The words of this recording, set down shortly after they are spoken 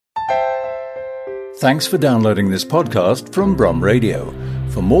Thanks for downloading this podcast from Brum Radio.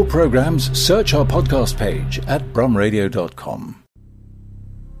 For more programs, search our podcast page at brumradio.com.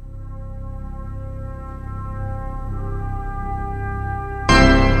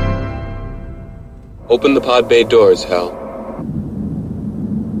 Open the pod bay doors, Hal.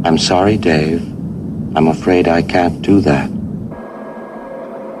 I'm sorry, Dave. I'm afraid I can't do that.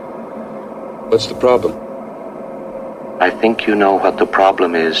 What's the problem? I think you know what the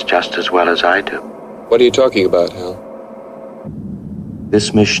problem is just as well as I do. What are you talking about, Hal?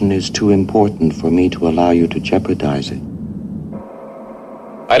 This mission is too important for me to allow you to jeopardize it.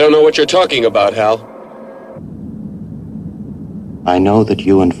 I don't know what you're talking about, Hal. I know that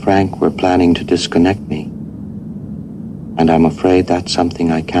you and Frank were planning to disconnect me, and I'm afraid that's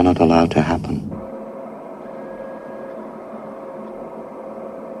something I cannot allow to happen.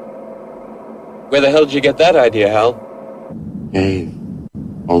 Where the hell did you get that idea, Hal? Dave,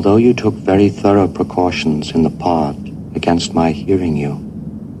 although you took very thorough precautions in the pod against my hearing you,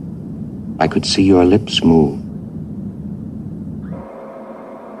 I could see your lips move.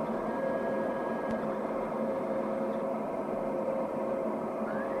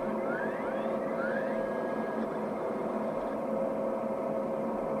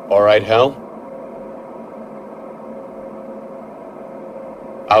 All right, Hal.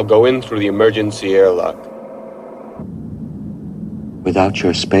 I'll go in through the emergency airlock. Without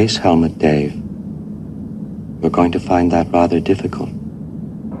your space helmet, Dave, you're going to find that rather difficult.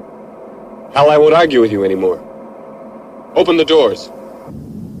 Hal, I won't argue with you anymore. Open the doors.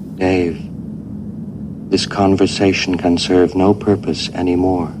 Dave, this conversation can serve no purpose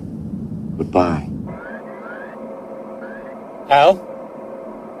anymore. Goodbye. Hal?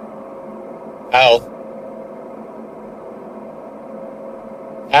 Hal?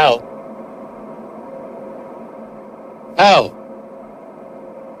 Hal? Hal?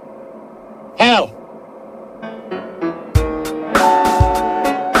 Hal?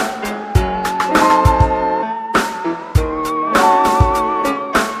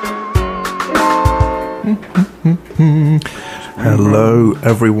 Hello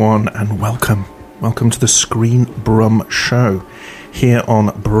everyone and welcome to the Screen Brum Show here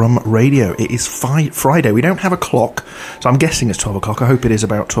on Brum Radio. It is Friday. We don't have a clock, so I'm guessing it's 12 o'clock. I hope it is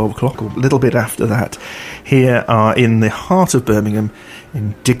about 12 o'clock or a little bit after that. Here in the heart of Birmingham,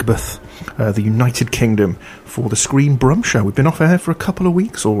 in Digbeth, the United Kingdom, for the Screen Brum Show. We've been off air for a couple of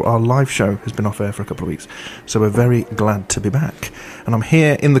weeks, or our live show has been off air for a couple of weeks, so we're very glad to be back. And I'm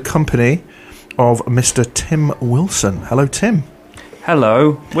here in the company of Mr. Tim Wilson. Hello, Tim.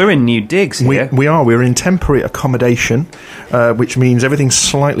 Hello. We're in new digs here. We are. We're in temporary accommodation, which means everything's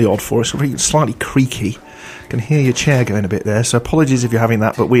slightly odd for us, slightly creaky. I can hear your chair going a bit there, so apologies if you're having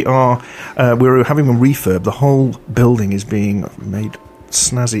that, but we're having a refurb. The whole building is being made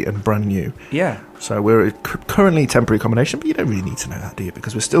snazzy and brand new. Yeah. So we're currently temporary accommodation, but you don't really need to know that, do you?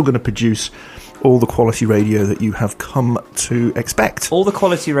 Because we're still going to produce all the quality radio that you have come to expect. All the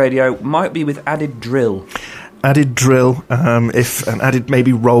quality radio might be with added drill. Added drill, and added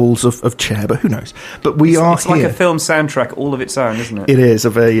maybe rolls of chair, but who knows? But it's here. It's like a film soundtrack all of its own, isn't it? It is a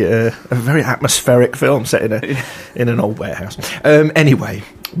very atmospheric film set in an old warehouse. Anyway,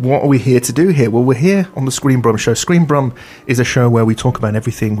 what are we here to do here? Well, we're here on the Screen Brum Show. Screen Brum is a show where we talk about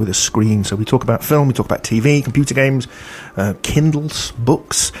everything with a screen. So we talk about film, we talk about TV, computer games, Kindles,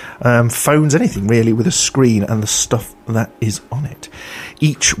 books, phones, anything really with a screen and the stuff that is on it.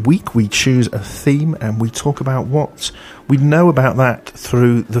 Each week we choose a theme and we talk about what we know about that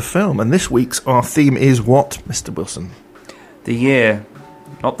through the film. And this week's our theme is what, Mr. Wilson? The year,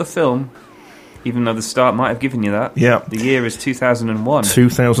 not the film, even though the start might have given you that. Yeah. The year is 2001.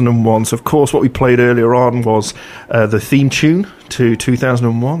 2001. So, of course, what we played earlier on was the theme tune to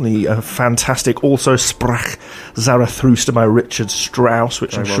 2001, the fantastic Also Sprach Zarathustra by Richard Strauss,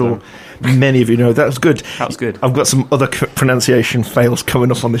 which I'm sure many of you know. That was good. That was good. I've got some other pronunciation fails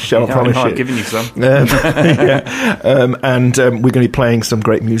coming up on the show, I promise you. I've given you some. And we're going to be playing some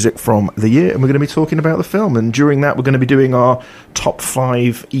great music from the year, and we're going to be talking about the film. And during that, we're going to be doing our top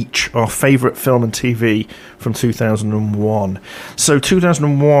 5 each, our favourite film and TV from 2001. So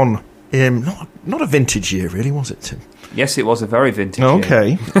 2001, not a vintage year, really, was it, Tim? Yes, it was a very vintage year.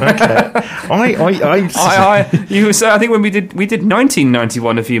 Okay. You were saying, I think when we did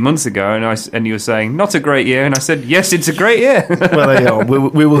 1991 a few months ago, and you were saying not a great year, and I said yes, it's a great year. Well, there you are.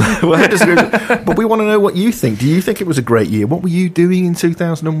 We'll disagree, but we want to know what you think. Do you think it was a great year? What were you doing in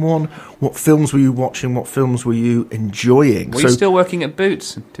 2001? What films were you watching? What films were you enjoying? Were you still working at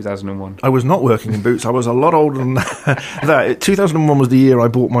Boots in 2001? I was not working in Boots. I was a lot older than that. 2001 was the year I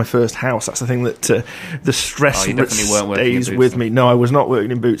bought my first house. That's the thing that the stress stays with me. No, I was not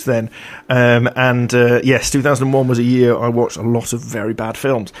working in Boots then. Yes, 2001 was a year I watched a lot of very bad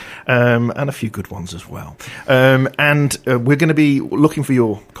films, and a few good ones as well. We're going to be looking for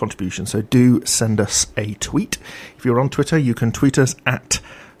your contribution, so do send us a tweet. If you're on Twitter, you can tweet us at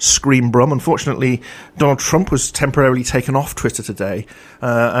ScreamBrum. Unfortunately, Donald Trump was temporarily taken off Twitter today.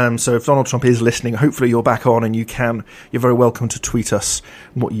 So if Donald Trump is listening, hopefully you're back on and you're very welcome to tweet us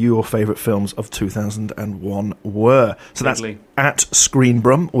what your favourite films of 2001 were. So that's at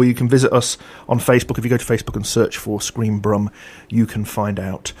ScreenBrum, or you can visit us on Facebook. If you go to Facebook and search for ScreenBrum, you can find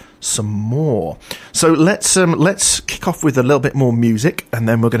out some more. So let's kick off with a little bit more music, and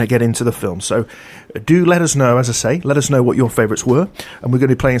then we're going to get into the film. So do let us know, as I say, let us know what your favourites were, and we're going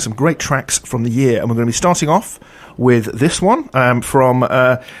to be playing some great tracks from the year, and we're going to be starting off with this one from,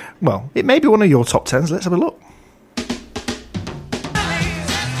 it may be one of your top 10s. Let's have a look.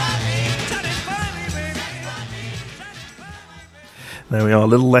 There we are, a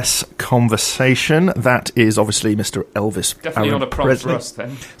little less conversation. That is obviously Mr. Elvis. Definitely Aaron not a prompt Presley. For us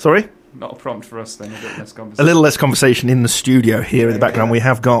then. Sorry? Not a prompt for us then, a bit less conversation. A little less conversation in the studio here in the background. Yeah. We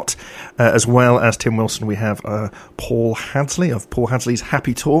have got, as well as Tim Wilson, we have Paul Hadley of Paul Hadley's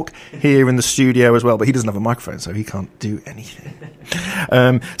Happy Talk here in the studio as well, but he doesn't have a microphone, so he can't do anything.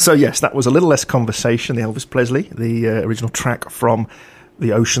 So yes, that was a little less conversation, the Elvis Presley, the original track from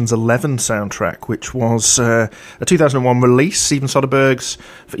the Ocean's 11 soundtrack, which was a 2001 release. Steven Soderbergh's.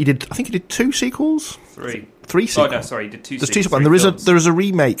 I think he did 2 sequels. 3 sequels. Oh no, sorry, he did 2 sequels. And there is a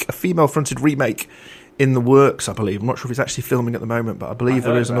remake, a female-fronted remake in the works, I believe. I'm not sure if it's actually filming at the moment, but I believe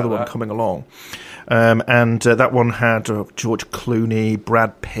there is another one coming along. That one had George Clooney,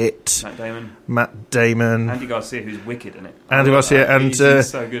 Brad Pitt, Matt Damon, Andy Garcia, who's wicked in it. Andy Garcia, and he's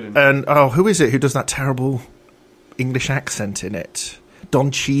so good in it. And who is it who does that terrible English accent in it? Don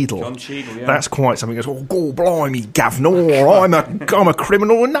Cheadle. Yeah. That's quite something. He goes, oh, God, blimey, Governor, I'm a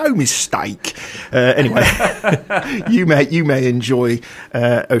criminal and no mistake. Anyway, you may enjoy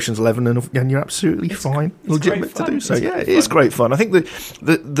Ocean's 11, and you're absolutely fine, legitimate to do so. Yeah, it is great fun. I think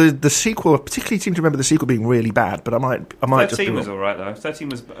the sequel, I particularly seem to remember the sequel being really bad, but I might 13 just be was all right though. 13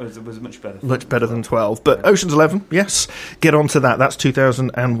 was much better. Much better than 12. But Ocean's 11, yes, get on to that. That's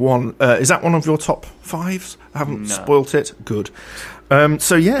 2001. Is that one of your top 5s? I haven't spoilt it. Good.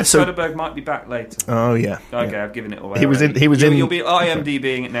 Soderbergh might be back later. Oh yeah. Okay, I've given it away. You'll be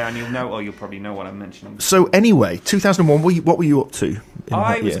IMDbing it now, and you'll probably know what I'm mentioning. So anyway, 2001. What were you up to?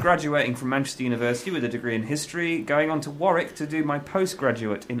 I was graduating from Manchester University with a degree in history, going on to Warwick to do my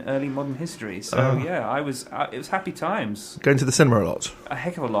postgraduate in early modern history. So it was happy times. Going to the cinema a lot. A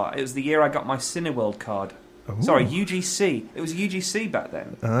heck of a lot. It was the year I got my Cineworld card. Ooh. Sorry, UGC. It was UGC back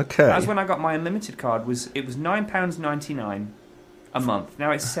then. Okay. That was when I got my unlimited card. It was £9.99 a month.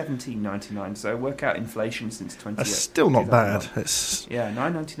 Now it's $17.99. So work out inflation since 20. That's still not bad. It's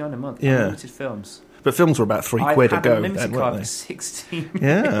 $9.99 a month. Yeah. Unlimited films. But films were about £3 a go. I had a limited card for 16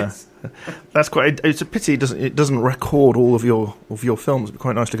 years. That's quite. It's a pity it doesn't record all of your films. It'd be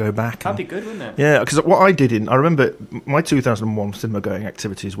quite nice to go back. That'd be good, wouldn't it? Yeah, because what I did I remember my 2001 cinema going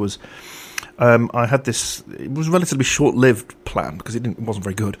activities was. I had this. It was a relatively short-lived plan because it wasn't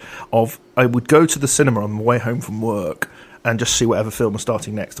very good. I would go to the cinema on the way home from work and just see whatever film was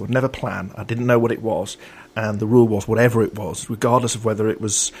starting next. I would never plan. I didn't know what it was, and the rule was whatever it was, regardless of whether it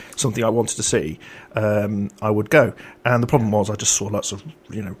was something I wanted to see, I would go. And the problem was I just saw lots of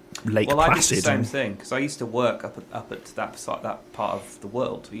Lake Placid. I did the same thing because I used to work up at that part of the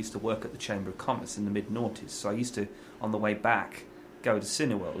world. I used to work at the Chamber of Commerce in the mid-noughties, so I used to on the way back. Go to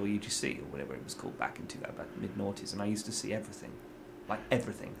Cineworld or UGC or whatever it was called back in about mid-noughties, and I used to see everything, like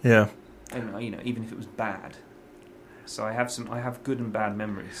everything. Yeah. And even if it was bad. So I have good and bad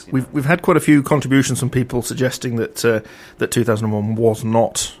memories. We've had quite a few contributions from people suggesting that 2001 was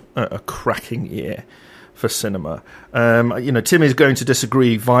not a cracking year for cinema. Tim is going to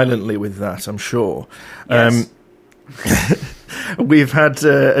disagree violently with that, I'm sure. Yes. We've had,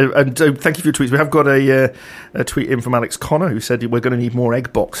 and thank you for your tweets. We have got a tweet in from Alex Connor who said we're going to need more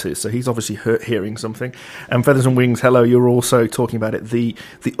egg boxes. So he's obviously hearing something. And Feathers and Wings, hello, you're also talking about it. The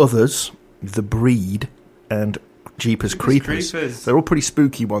Others, The Breed, and Jeepers Creepers. They're all pretty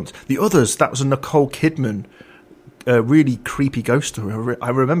spooky ones. The Others, that was a Nicole Kidman really creepy ghost story. I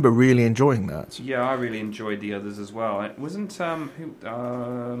remember really enjoying that. Yeah, I really enjoyed the others as well. It wasn't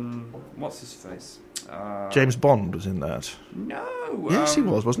what's his face? James Bond was in that. No. Yes, he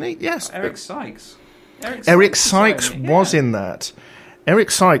was, wasn't he? Yes. Eric Sykes. Eric Sykes was in that.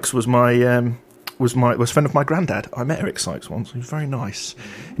 Eric Sykes was my was a friend of my granddad. I met Eric Sykes once. He was very nice.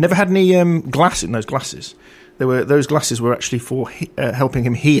 He never had any glass in those glasses. Those glasses were actually for helping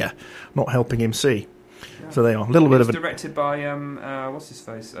him hear, not helping him see. Yeah. So they are a little bit of a... directed by what's his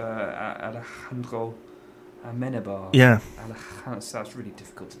face, Alejandro Amenabar. Yeah, that's really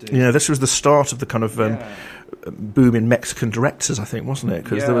difficult to do. Yeah, this was the start of the kind of boom in Mexican directors, I think, wasn't it?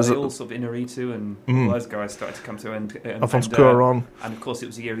 Because there was all sort of Inarritu and all those guys started to come to and Alfonso Cuarón, and of course it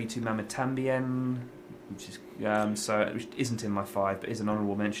was Inarritu Mama Tambien, which is which isn't in my 5, but is an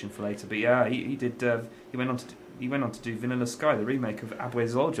honourable mention for later. But yeah, he did. He went on to do Vanilla Sky, the remake of Abre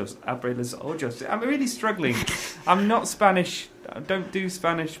los Ojos. I'm really struggling. I'm not Spanish. I don't do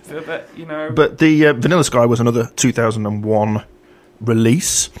Spanish, but you know. But the Vanilla Sky was another 2001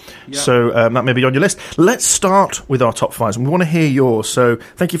 release, so that may be on your list. Let's start with our top 5s, and we want to hear yours. So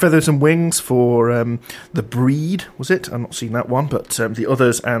thank you, Feathers and Wings, for The Breed, was it? I've not seen that one, but The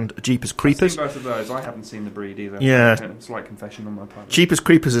Others and Jeepers Creepers. I've seen both of those. I haven't seen The Breed either. Yeah. Slight confession on my part. Jeepers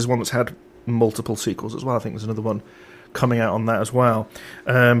Creepers is one that's had multiple sequels as well. I think there's another one coming out on that as well.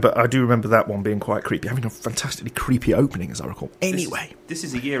 But I do remember that one being quite creepy, having a fantastically creepy opening, as I recall. Anyway. This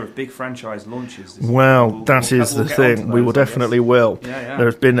is a year of big franchise launches. That is the thing. We will definitely will. Yeah. There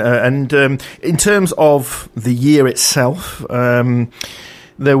have been... and in terms of the year itself,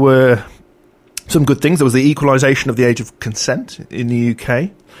 there were some good things. There was the equalisation of the age of consent in the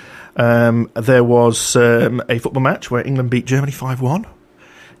UK. There was a football match where England beat Germany 5-1.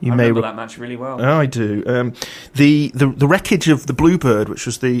 I remember that match really well. Oh, I do. The wreckage of the Bluebird, which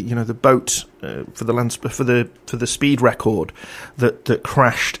was the boat for the speed record that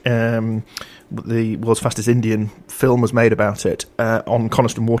crashed. The world's fastest Indian film was made about it on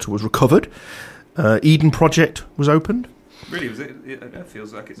Coniston Water, was recovered. Eden Project was opened. Really, was it? It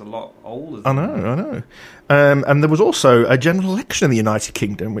feels like it's a lot older. I know. And there was also a general election in the United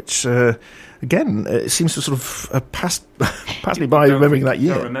Kingdom, which, again, it seems to sort of pass me by remembering that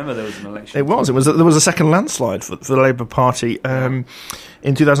year. I don't remember there was an election. There was a second landslide for the Labour Party in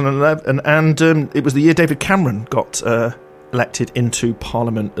 2011, and it was the year David Cameron got elected into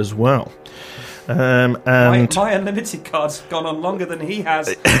Parliament as well. And my unlimited card's gone on longer than he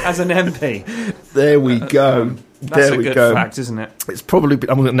has as an MP. There we go. That's a good fact, isn't it? It's probably...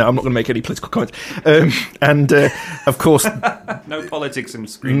 I'm not going to make any political comments. Of course... No politics in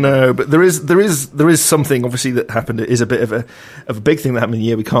screen. No, but there is something, obviously, that happened. It is a bit of a big thing that happened in the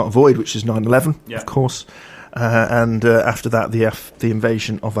year we can't avoid, which is 9/11, of course. And after that, the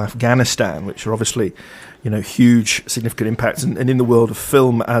invasion of Afghanistan, which are obviously, huge, significant impacts. And in the world of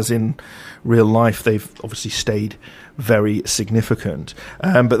film, as in real life, they've obviously stayed very significant.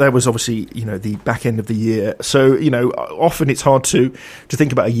 But there was obviously, the back end of the year. So, often it's hard to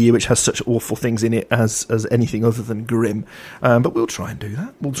think about a year which has such awful things in it as anything other than grim. But we'll try and do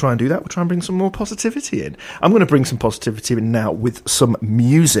that. We'll try and bring some more positivity in. I'm going to bring some positivity in now with some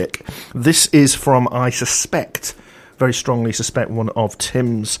music. This is from, very strongly suspect, one of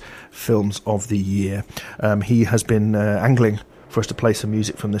Tim's films of the year. He has been angling for us to play some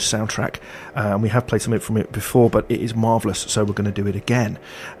music from this soundtrack, and we have played some from it before, but it is marvellous, so we're going to do it again.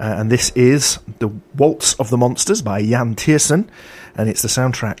 And this is The Waltz of the Monsters by Jan Tiersen, and it's the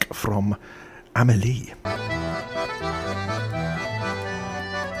soundtrack from Amélie.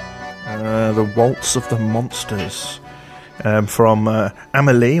 The Waltz of the Monsters. From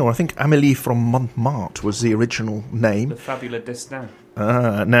Amélie, or I think Amélie from Montmartre was the original name. The Fabulous Destin.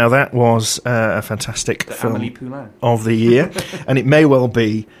 Now that was a fantastic film Amélie Poulain of the year, and it may well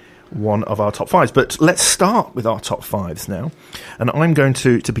be one of our top 5s. But let's start with our top 5s now, and I'm going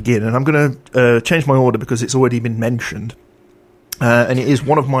to begin, and I'm going to change my order because it's already been mentioned, and it is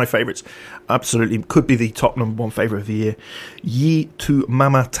one of my favourites. Absolutely, could be the top number 1 favourite of the year. Y tu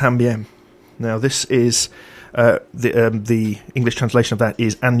Mama Tambien. Now this is. The English translation of that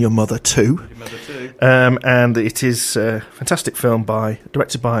is "And Your Mother Too," and it is a fantastic film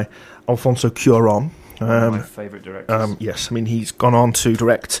directed by Alfonso Cuarón. One of my favourite directors. Yes, I mean he's gone on to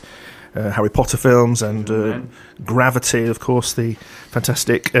direct Harry Potter films and Gravity, of course, the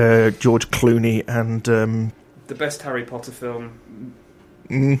fantastic George Clooney, and the best Harry Potter film.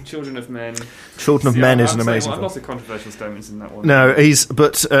 Children of Men. Children of Men is an amazing film. Lots of controversial statements in that one. No,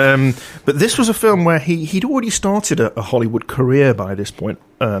 but this was a film where he'd already started a Hollywood career by this point,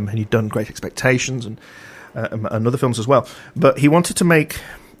 and he'd done Great Expectations and other films as well. But he wanted to make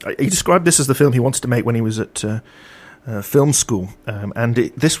He described this as the film he wanted to make when he was at film school, and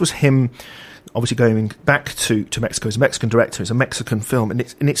this was him obviously going back to Mexico. He's a Mexican director. It's a Mexican film, and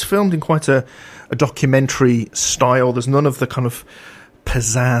it's filmed in quite a documentary style. There's none of the kind of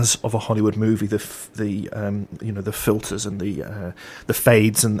pizzazz of a Hollywood movie, the filters and the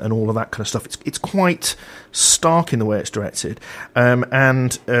fades and all of that kind of stuff. It's quite stark in the way it's directed,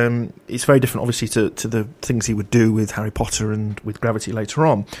 and it's very different, obviously, to the things he would do with Harry Potter and with Gravity later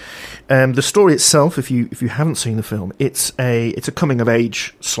on. The story itself, if you haven't seen the film, it's a coming of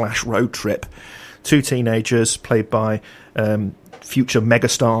age / road trip. Two teenagers played by future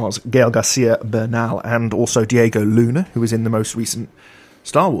megastars Gael Garcia Bernal and also Diego Luna, who was in the most recent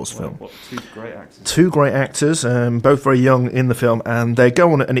Star Wars film. What two great actors! Two great actors, both very young in the film, and they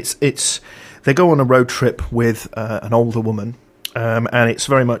go on they go on a road trip with an older woman, and it's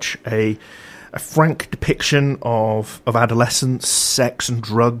very much a frank depiction of adolescence, sex, and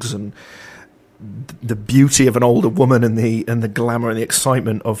drugs, and the beauty of an older woman, and the glamour and the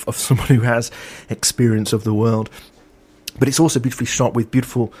excitement of someone who has experience of the world. But it's also beautifully shot with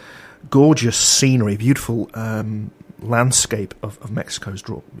beautiful, gorgeous scenery, beautiful landscape of Mexico's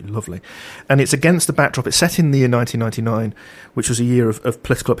lovely. And it's against the backdrop. It's set in the year 1999, which was a year of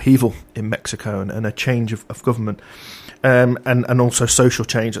political upheaval in Mexico and a change of government, and also social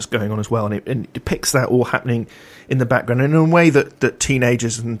change that's going on as well. And it depicts that all happening in the background in a way that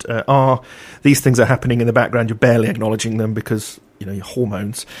teenagers these things are happening in the background. You're barely acknowledging them because your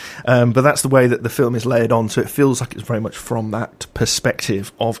hormones, but that's the way that the film is layered on, so it feels like it's very much from that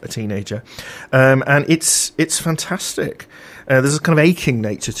perspective of a teenager, and it's fantastic. There's a kind of aching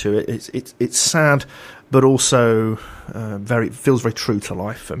nature to it. It's sad, but also feels very true to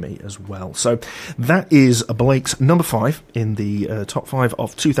life for me as well. So that is Blake's number 5 in the top 5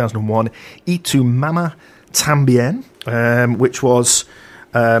 of 2001, Y Tu Mama Tambien, which was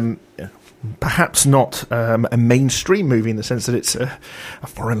perhaps not a mainstream movie in the sense that it's a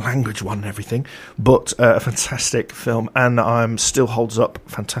foreign language one and everything, but a fantastic film, and still holds up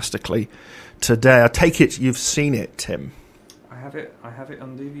fantastically today. I take it you've seen it, Tim? I have it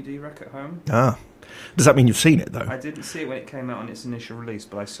on DVD rack at home. Ah. Does that mean you've seen it, though? I didn't see it when it came out on its initial release,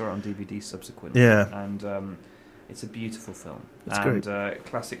 but I saw it on DVD subsequently. Yeah. And it's a beautiful film. That's great.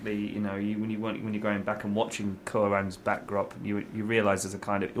 Classically, when you're going back and watching Cuarón's backdrop, you realise there's a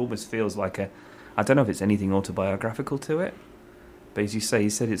kind of, it almost feels like I don't know if it's anything autobiographical to it, but as you say, he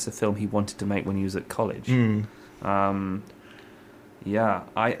said it's a film he wanted to make when he was at college. Yeah,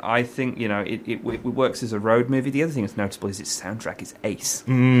 I think it works as a road movie. The other thing that's notable is its soundtrack is ace.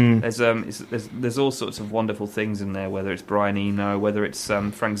 There's all sorts of wonderful things in there, whether it's Brian Eno, whether it's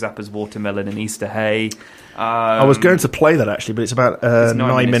Frank Zappa's Watermelon and Easter Hay. I was going to play that actually, but it's about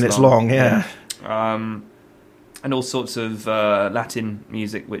 9 minutes long. Yeah. And all sorts of Latin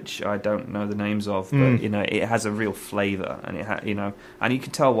music, which I don't know the names of, but it has a real flavour, and and you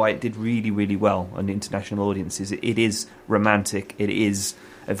can tell why it did really, really well on international audiences. It is romantic, it is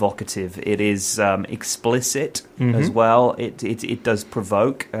evocative, it is explicit as well. It does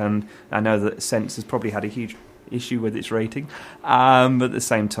provoke, and I know that Sense has probably had a huge issue with its rating, but at the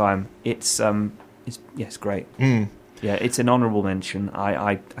same time, it's great. Yeah, it's an honourable mention.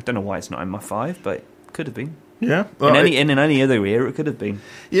 I don't know why it's not in my 5, but it could have been. Yeah, well, in any other year it could have been.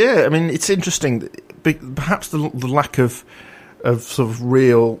 Yeah, I mean, it's interesting. Perhaps the lack of sort of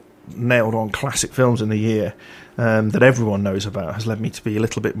real nailed-on classic films in the year that everyone knows about has led me to be a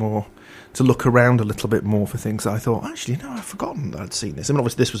little bit more, to look around a little bit more for things that I thought, actually, no, I've forgotten that I'd seen this. I mean,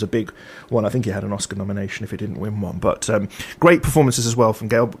 obviously this was a big one. I think it had an Oscar nomination if it didn't win one. But great performances as well from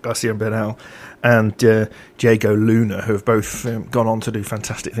Gael Garcia Bernal and Diego Luna, who have both gone on to do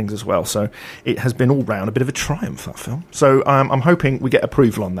fantastic things as well. So it has been all round a bit of a triumph, that film. So I'm hoping we get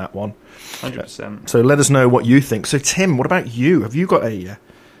approval on that one. 100%. So let us know what you think. So Tim, what about you? Have you got a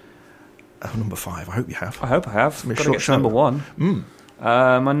number 5? I hope you have. I hope I have. Got to get to number 1.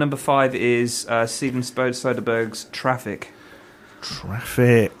 My number 5 is Steven Soderbergh's Traffic.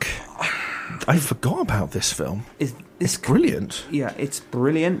 I forgot about this film. It's brilliant. Yeah, it's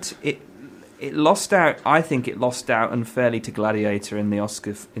brilliant. It lost out. I think it lost out unfairly to Gladiator in the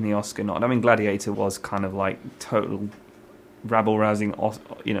Oscar nod. I mean, Gladiator was kind of like total rabble-rousing,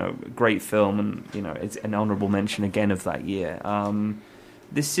 great film, and it's an honourable mention again of that year.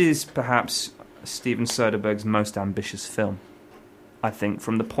 This is perhaps Steven Soderbergh's most ambitious film, I think,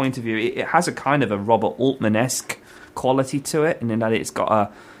 from the point of view. It has a kind of a Robert Altman-esque quality to it, and in that it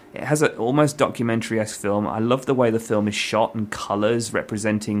has an almost documentary-esque film. I love the way the film is shot and colours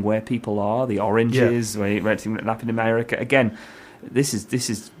representing where people are, the oranges, representing Latin America. Again, this is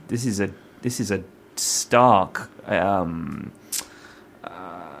a stark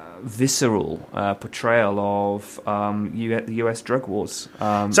visceral portrayal of the US drug wars.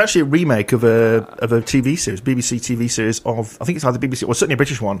 It's actually a remake of a TV series, BBC TV series of, I think it's either BBC or certainly a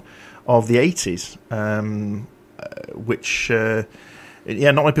British one, of the 80s, which not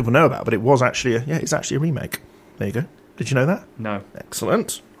many people know about, but it was actually it's actually a remake. There you go. Did you know that? No.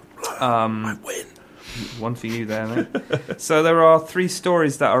 Excellent. I win. One for you there, mate. So there are 3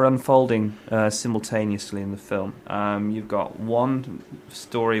 stories that are unfolding simultaneously in the film. You've got one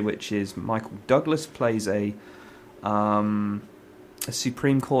story which is Michael Douglas plays a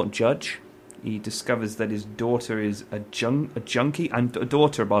Supreme Court judge. He discovers that his daughter is a junkie, and a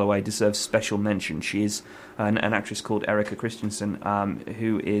daughter, by the way, deserves special mention. She is an actress called Erika Christensen,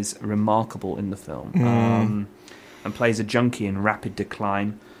 who is remarkable in the film, and plays a junkie in rapid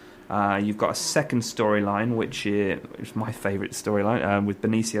decline. You've got a second storyline, which is my favourite storyline, with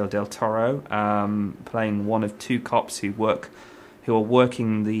Benicio del Toro playing one of 2 cops who are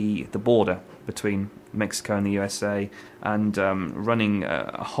working the border between Mexico and the USA, and running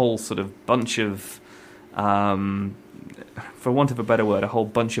a whole sort of bunch of, for want of a better word, a whole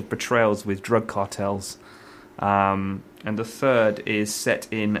bunch of betrayals with drug cartels. And the third is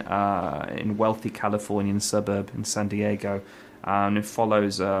set in wealthy Californian suburb in San Diego. And it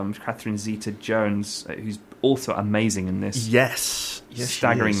follows Catherine Zeta-Jones, who's also amazing in this. Yes,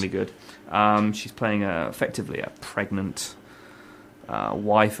 staggeringly good. She's playing effectively a pregnant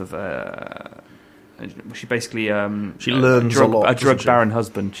wife of a. She basically she learns a lot. A drug baron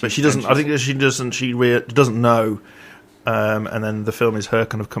husband, but she doesn't. I think she doesn't. She doesn't know. And then the film is her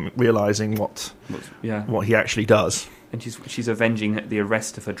kind of realizing what he actually does. And she's avenging the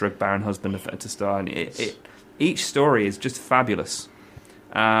arrest of her drug baron husband to star. And each story is just fabulous,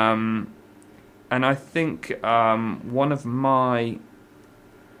 and I think one of the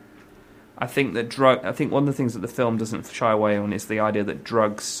things that the film doesn't shy away on is the idea that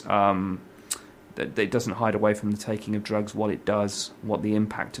drugs, that it doesn't hide away from the taking of drugs, what it does, what the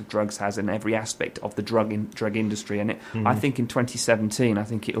impact of drugs has in every aspect of the drug industry. And I think in 2017, I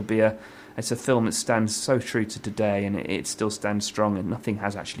think it'll be it's a film that stands so true to today, and it still stands strong, and nothing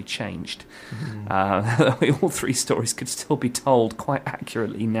has actually changed. All 3 stories could still be told quite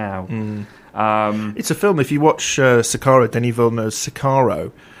accurately now. It's a film, if you watch Sicario, Denis Villeneuve's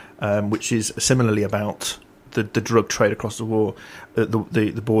Sicario, which is similarly about the drug trade across the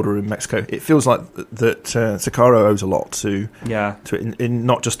the border in Mexico. It feels like that Sicario owes a lot to in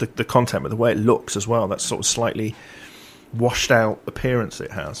not just the content, but the way it looks as well. That sort of slightly washed out appearance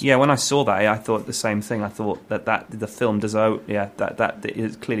it has. Yeah, when I saw that, I thought the same thing. I thought that the film does that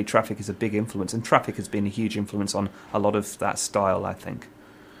is, clearly Traffic is a big influence, and Traffic has been a huge influence on a lot of that style. I think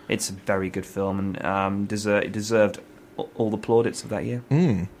it's a very good film, and it deserved all the plaudits of that year.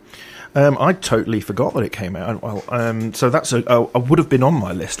 I totally forgot that it came out. Well, so that's would have been on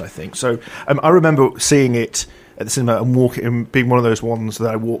my list, I think. So I remember seeing it at the cinema and being one of those ones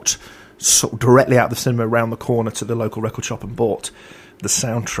that I walked sort of directly out of the cinema around the corner to the local record shop and bought the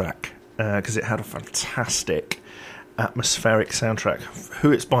soundtrack because it had a fantastic atmospheric soundtrack.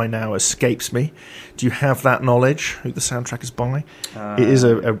 Who it's by now escapes me. Do you have that knowledge, who the soundtrack is by? It is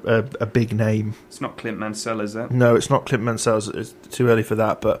a big name. It's not Clint Mansell, is it? No, it's not Clint Mansell. It's too early for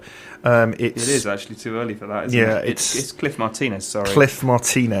that, but it is actually too early for that, isn't it? It's Cliff Martinez, sorry. Cliff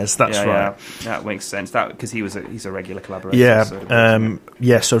Martinez, that's right. Yeah, that makes sense. That because he's a regular collaborator.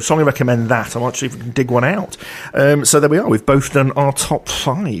 Yeah, so strongly recommend that. I might see if we can dig one out. So there we are. We've both done our top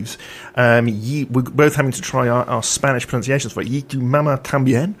 5s. We're both having to try our Spanish pronunciations for it. Y tu mama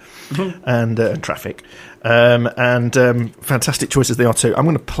tambien and Traffic. Fantastic choices they are too. I'm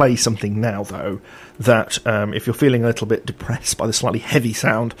going to play something now, though, that if you're feeling a little bit depressed by the slightly heavy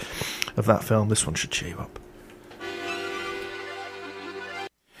sound of that film, this one should cheer you up.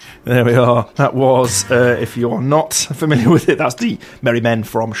 There we are. That was, if you're not familiar with it, that's the Merry Men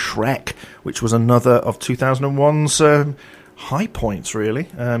from Shrek, which was another of 2001's high points, really.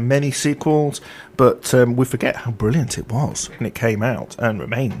 Many sequels, but we forget how brilliant it was when it came out and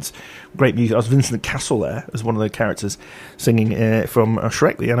remains. Great music. I was Vincent Castle there as one of the characters singing from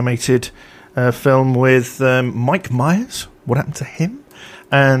Shrek, the animated film with Mike Myers. What happened to him?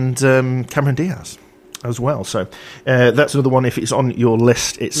 And Cameron Diaz as well. So that's another one. If it's on your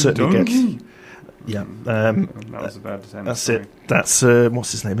list, it certainly gets. Yeah, that was a bad attempt. That's it. That's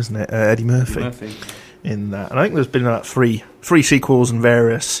what's his name, isn't it? Eddie Murphy. In that, and I think there's been about three sequels and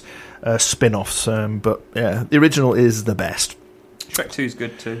various spin-offs. But yeah, the original is the best. Shrek 2 is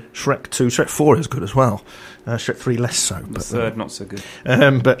good too. Shrek 2, Shrek 4 is good as well. Shrek 3 less so. The third, not so good.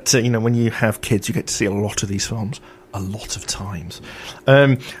 But when you have kids, you get to see a lot of these films. A lot of times.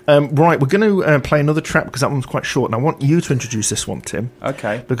 Right, we're going to play another track because that one's quite short, and I want you to introduce this one, Tim.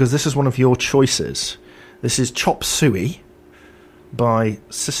 Okay. Because this is one of your choices. This is Chop Suey by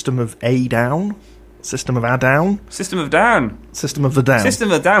System of a Down. System of a Down. System of Down. System of the Down.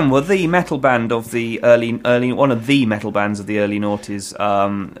 System of Down were the metal band of the early one of the metal bands of the early noughties.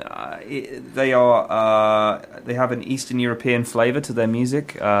 They have an Eastern European flavour to their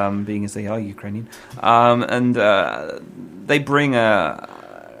music, being as they are Ukrainian, and they bring a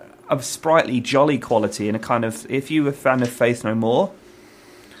sprightly, jolly quality and a kind of. If you're a fan of Faith No More,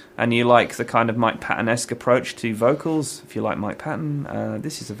 and you like the kind of Mike Patton-esque approach to vocals, if you like Mike Patton,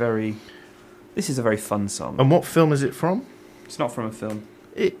 this is a very fun song. And what film is it from? It's not from a film.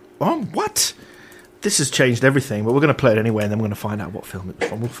 What? This has changed everything, but we're going to play it anyway, and then we're going to find out what film it was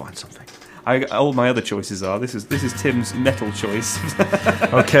from. We'll find something. All my other choices are. This is Tim's metal choice.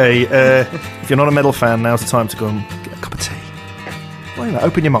 Okay, if you're not a metal fan, now's the time to go and get a cup of tea. Well,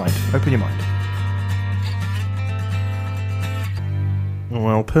 open your mind. Open your mind.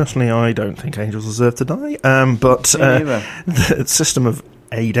 Well, personally, I don't think angels deserve to die, but the System of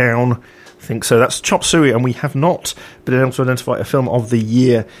a Down, I think so. That's Chop Suey, and we have not been able to identify a film of the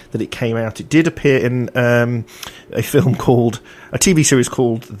year that it came out. It did appear in a TV series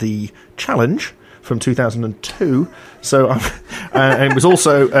called The Challenge from 2002. So, and it was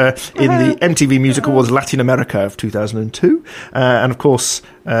also in the MTV Music Awards Latin America of 2002, and of course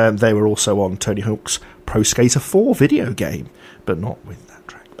they were also on Tony Hawk's Pro Skater 4 video game, but not with that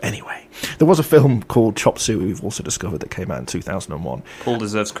track. Anyway, there was a film called Chop Suey we've also discovered that came out in 2001. Paul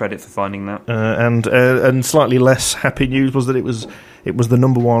deserves credit for finding that. And slightly less happy news was that it was the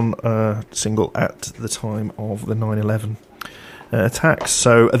number one single at the time of the 9/11 attacks.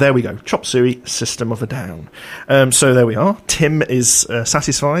 So there we go. Chop Suey, System of a Down. So there we are. Tim is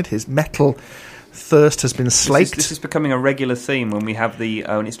satisfied. His metal thirst has been slaked. This is becoming a regular theme when we have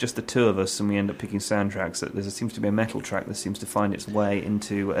and it's just the two of us and we end up picking soundtracks. There seems to be a metal track that seems to find its way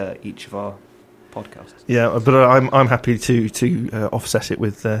into each of our podcasts. Yeah, but I'm happy to offset it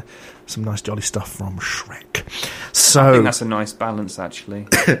with some nice jolly stuff from Shrek. So I think that's a nice balance, actually.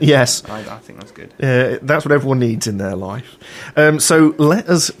 Yes. I think that's good. That's what everyone needs in their life. So let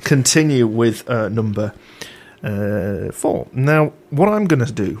us continue with number 4. Now, what I'm going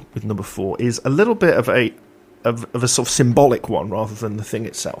to do with number 4 is a little bit of a sort of symbolic one rather than the thing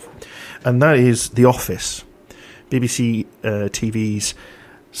itself, and that is The Office. BBC TV's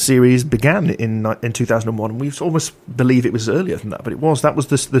series began in 2001, and we almost believe it was earlier than that, but that was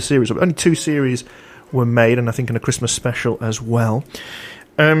the series. Only 2 series were made, and I think in a Christmas special as well.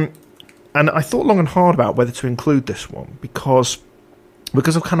 And I thought long and hard about whether to include this one because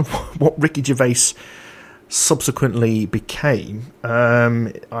of kind of what Ricky Gervais subsequently became.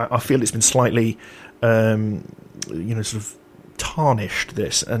 I feel it's been slightly, sort of tarnished,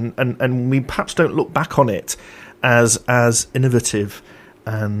 this, and we perhaps don't look back on it as innovative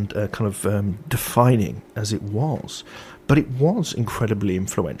and kind of defining as it was. But it was incredibly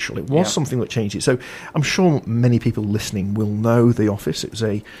influential. It was something that changed it. So I'm sure many people listening will know The Office. It was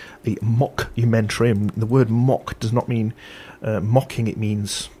a mockumentary, and the word mock does not mean mocking, it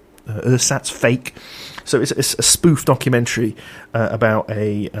means ersatz, fake. So it's a spoof documentary about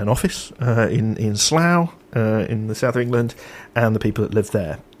an office in Slough, in the south of England, and the people that live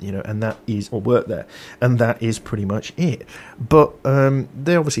there, and that is, or work there, and that is pretty much it. But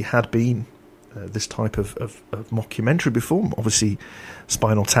there obviously had been this type of mockumentary before. Obviously,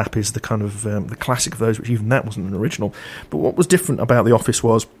 Spinal Tap is the kind of the classic of those, which even that wasn't an original. But what was different about The Office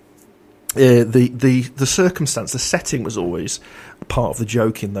was the circumstance, the setting was always a part of the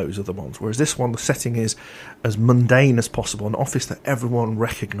joke in those other ones, whereas this one, the setting is as mundane as possible, an office that everyone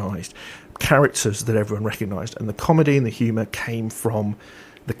recognised, characters that everyone recognised, and the comedy and the humour came from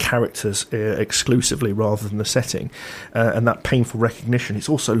the characters exclusively rather than the setting, and that painful recognition. It's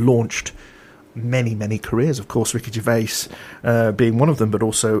also launched many, many careers, of course, Ricky Gervais being one of them, but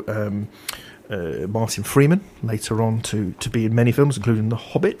also Martin Freeman, later on to be in many films, including The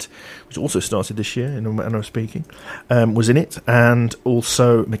Hobbit, which also started this year, in a manner of speaking, was in it, and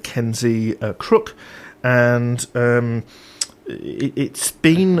also Mackenzie Crook, and it's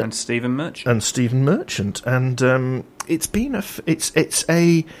been... And Stephen Merchant. And it's been it's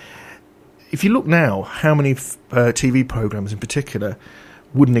a... If you look now, how many TV programmes in particular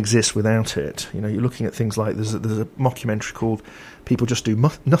wouldn't exist without it. You know, you're looking at things like there's a mockumentary called People Just Do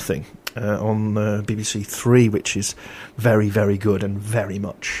Nothing on BBC Three, which is very, very good and very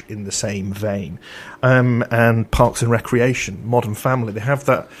much in the same vein. And Parks and Recreation, Modern Family, they have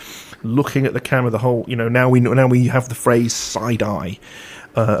that looking at the camera, the whole, you know, now we have the phrase side eye.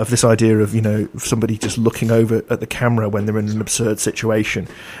 Of this idea of, you know, somebody just looking over at the camera when they're in an absurd situation,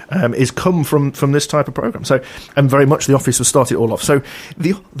 is come from this type of program. So, and very much The Office was started all off. So,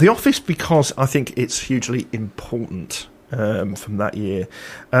 the Office, because I think it's hugely important from that year,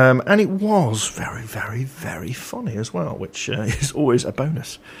 and it was very, very, very funny as well, which is always a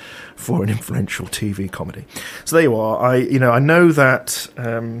bonus for an influential TV comedy. So there you are. I know that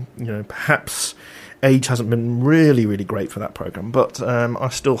perhaps age hasn't been really, really great for that programme, but I'm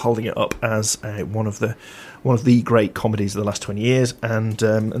still holding it up as one of the great comedies of the last 20 years,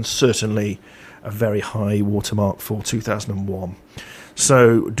 and certainly a very high watermark for 2001.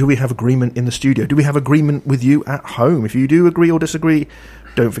 So, do we have agreement in the studio? Do we have agreement with you at home? If you do agree or disagree,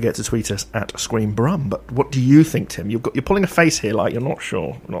 don't forget to tweet us at Screen Brum. But what do you think, Tim? You're pulling a face here like you're not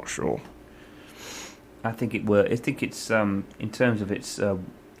sure. Not sure. I think it's in terms of its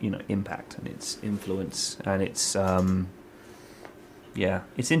impact and its influence, and it's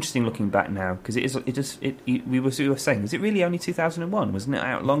it's interesting looking back now, because we were saying, is it really only 2001? Wasn't it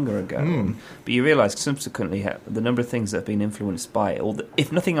out longer ago? But you realise subsequently the number of things that have been influenced by it, or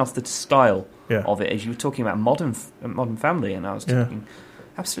if nothing else, the style of it. As you were talking about Modern Family, and I was talking,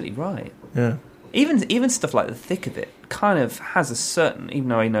 absolutely right. Yeah. Even stuff like The Thick of It kind of has a certain, even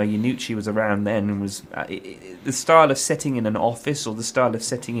though I know Iannucci was around then and was the style of setting in an office, or the style of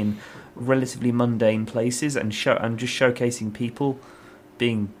setting in relatively mundane places and just showcasing people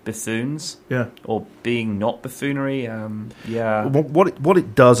being buffoons, or being not buffoonery. What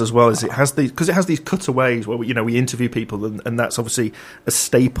it does as well is it has these cutaways where we interview people, and that's obviously a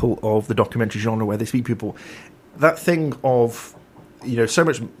staple of the documentary genre, where they speak people. That thing of so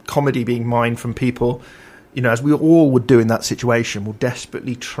much comedy being mined from people, as we all would do in that situation, will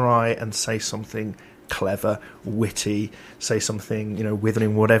desperately try and say something clever, witty, say something,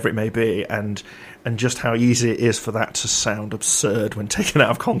 withering, whatever it may be, and just how easy it is for that to sound absurd when taken out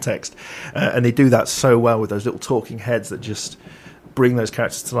of context. And they do that so well with those little talking heads that just bring those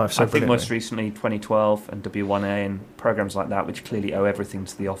characters to life so brilliantly. I think most recently 2012 and W1A and programs like that, which clearly owe everything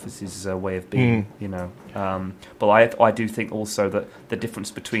to The Office's way of being, But I do think also that the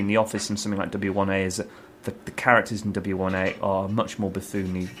difference between The Office and something like W1A is that the characters in W1A are much more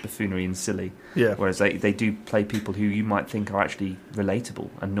buffoonery and silly, whereas they do play people who you might think are actually relatable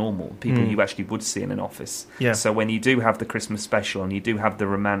and normal, people you actually would see in an office. Yeah. So when you do have the Christmas special and you do have the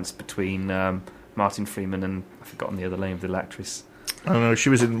romance between Martin Freeman and, I've forgotten the other name of the actress. I don't know, she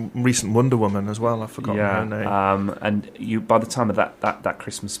was in recent Wonder Woman as well, I've forgotten her name. And you, by the time of that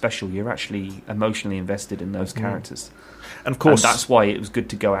Christmas special, you're actually emotionally invested in those characters. And of course, and that's why it was good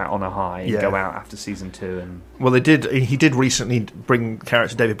to go out on a high and go out after season 2. And well, he did recently bring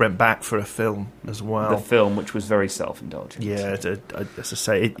character David Brent back for a film as well. The film, which was very self-indulgent. Yeah, as I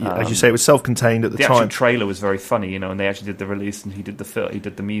say, as you say, it was self-contained at the time. The actual trailer was very funny, and they actually did the release, and he did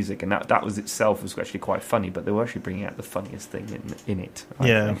the music, and that was itself was actually quite funny. But they were actually bringing out the funniest thing in it.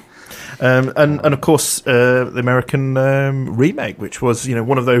 I think. And of course the American remake, which was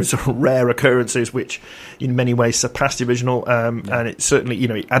one of those rare occurrences which in many ways surpassed the original. And it certainly,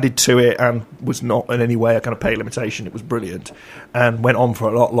 it added to it and was not in any way a kind of pay limitation. It was brilliant and went on for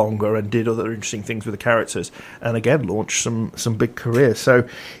a lot longer and did other interesting things with the characters, and again launched some big careers. So,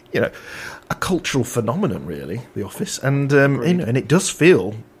 a cultural phenomenon, really, The Office, and and it does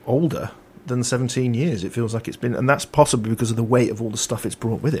feel older than 17 years. It feels like it's been, and that's possibly because of the weight of all the stuff it's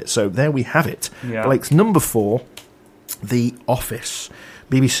brought with it. So there we have it. Yeah. Blake's number 4, The Office.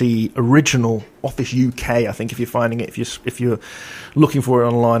 BBC original Office UK, I think, if you're finding it, if you're looking for it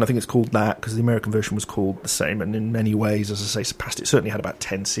online, I think it's called that, because the American version was called the same, and in many ways, as I say, surpassed it. Certainly had about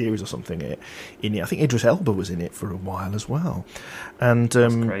 10 series or something in it. I think Idris Elba was in it for a while as well. And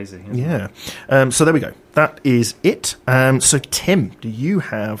that's crazy, isn't it? So there we go. That is it. So Tim, do you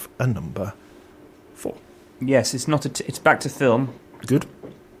have a number 4? Yes, it's not. It's back to film. Good.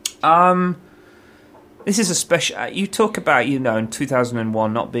 This is a special. You talk about in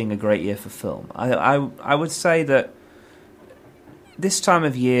 2001 not being a great year for film. I would say that this time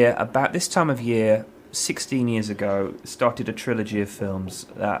of year, 16 years ago, started a trilogy of films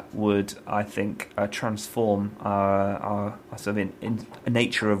that would, I think, transform our sort of in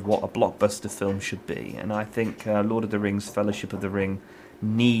nature of what a blockbuster film should be. And I think Lord of the Rings, Fellowship of the Ring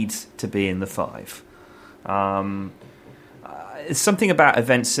needs to be in the 5. it's something about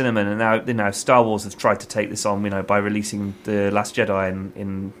event cinema, and now Star Wars have tried to take this on, by releasing The Last Jedi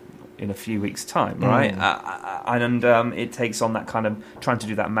in a few weeks' time, right? And it takes on that kind of trying to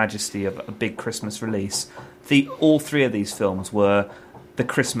do that majesty of a big Christmas release. All three of these films were the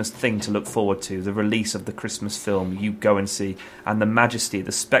Christmas thing to look forward to, the release of the Christmas film you go and see, and the majesty,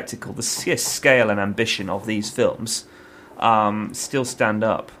 the spectacle, the scale and ambition of these films still stand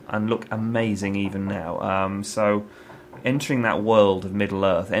up and look amazing even now. So entering that world of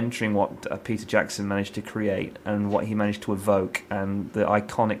Middle-earth, entering what Peter Jackson managed to create and what he managed to evoke and the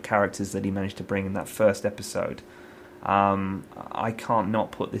iconic characters that he managed to bring in that first episode, I can't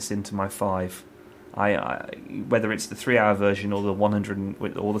not put this into my 5. Whether it's the 3-hour version or the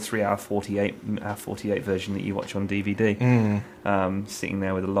 3-hour 48 version that you watch on DVD, sitting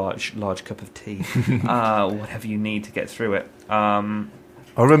there with a large cup of tea, whatever you need to get through it.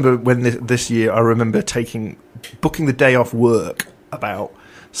 I remember when this year, I remember booking the day off work about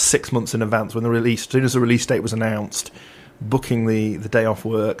 6 months in advance when as soon as the release date was announced, booking the day off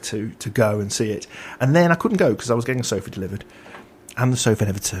work to go and see it. And then I couldn't go because I was getting a sofa delivered, and the sofa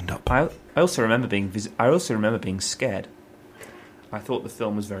never turned up. I also remember being scared. I thought the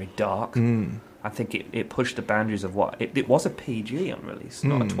film was very dark. I think it pushed the boundaries of what it was a PG on release,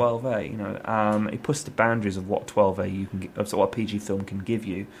 not a 12A. It pushed the boundaries of what 12A of what a PG film can give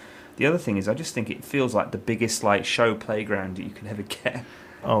you. The other thing is, I just think it feels like the biggest show playground that you can ever get.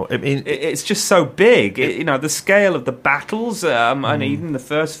 Oh, I mean, it's just so big. The scale of the battles, and even the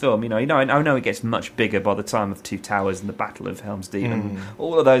first film. I know it gets much bigger by the time of Two Towers and the Battle of Helm's Deep, and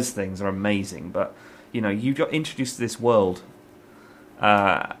all of those things are amazing. But you got introduced to this world,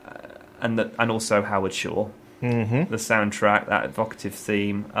 and also Howard Shore, the soundtrack, that evocative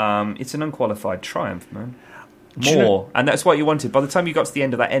theme. It's an unqualified triumph, man. And that's what you wanted. By the time you got to the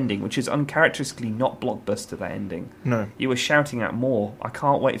end of that ending, which is uncharacteristically not blockbuster, that ending, no, you were shouting out more. I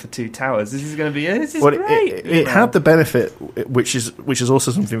can't wait for Two Towers. This is going to be great. It had the benefit, which is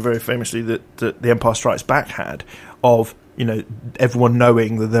also something very famously that The Empire Strikes Back had, of everyone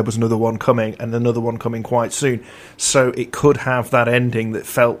knowing that there was another one coming and another one coming quite soon. So it could have that ending that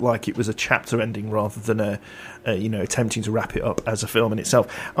felt like it was a chapter ending rather than attempting to wrap it up as a film in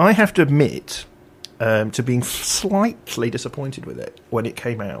itself. I have to admit to being slightly disappointed with it when it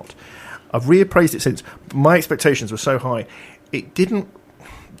came out. I've reappraised it since. My expectations were so high. It didn't...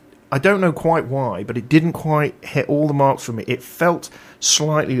 I don't know quite why, but it didn't quite hit all the marks for me. It felt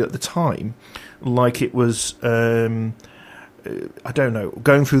slightly at the time like it was... I don't know,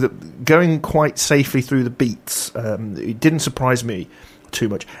 going quite safely through the beats. It didn't surprise me too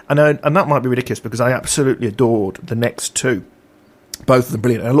much. And that might be ridiculous because I absolutely adored the next two. Both of them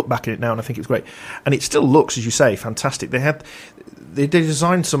brilliant. And I look back at it now and I think it's great. And it still looks, as you say, fantastic. They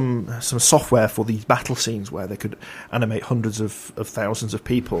designed some software for these battle scenes where they could animate hundreds of thousands of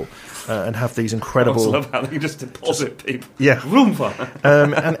people and have these incredible... I love how they just deposit people. Yeah. Roomba.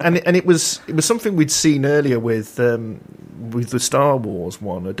 And it was something we'd seen earlier with the Star Wars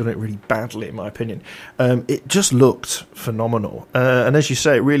one. I'd done it really badly, in my opinion. It just looked phenomenal. And as you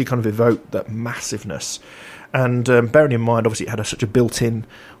say, it really kind of evoked that massiveness. And bearing in mind, obviously, it had such a built-in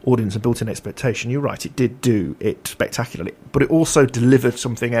audience and built-in expectation. You're right, it did do it spectacularly. But it also delivered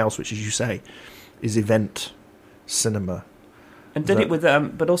something else, which, as you say, is event cinema. And did it with...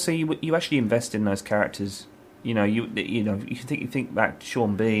 but also, you actually invest in those characters. You think back to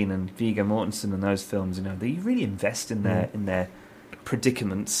Sean Bean and Viggo Mortensen and those films. That you really invest in their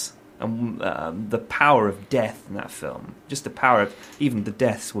predicaments. And the power of death in that film, just the power of even the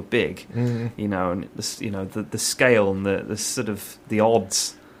deaths were big, and the scale and the sort of the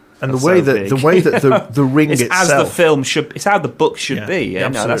odds, and the way that the ring it's itself, as the film should, it's how the book should be. Yeah,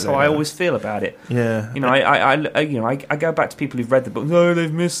 That's how I always feel about it. Yeah, I go back to people who've read the book. No,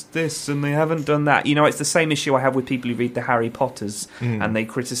 they've missed this and they haven't done that. It's the same issue I have with people who read the Harry Potters and they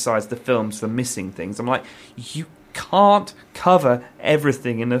criticise the films for missing things. I'm like, you can't cover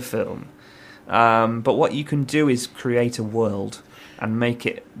everything in a film, but what you can do is create a world and make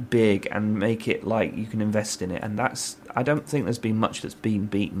it big and make it like you can invest in it, and I don't think there's been much that's been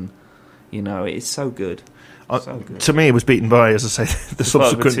beaten. It's so good. So good. To me, it was beaten by, as I say, the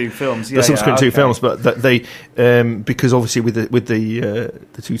subsequent two films. Two films, but that they because obviously with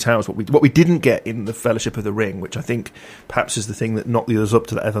the Two Towers, what we didn't get in the Fellowship of the Ring, which I think perhaps is the thing that knocked the others up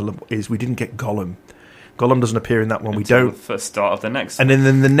to that other level, is we didn't get Gollum. Gollum doesn't appear in that one. Until we don't. The first start of the next and one.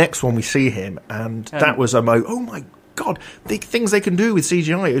 then the next one we see him, and that was oh my god, the things they can do with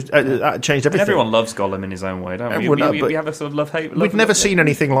CGI changed everything. Everyone loves Gollum in his own way, don't we? We have a sort of love-hate. We'd never seen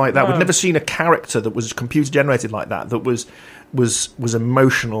anything like that. No. We'd never seen a character that was computer generated like that. That was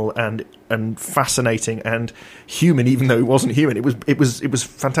emotional and and fascinating and human, even though he wasn't human. It was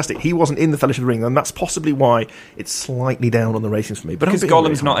fantastic. He wasn't in the Fellowship of the Ring, and that's possibly why it's slightly down on the ratings for me. But because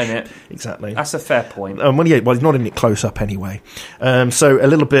Gollum's not in it. Exactly. That's a fair point. Well, he's not in it close up anyway. So a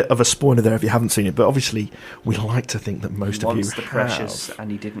little bit of a spoiler there if you haven't seen it. But obviously, we like to think that most of you the precious, and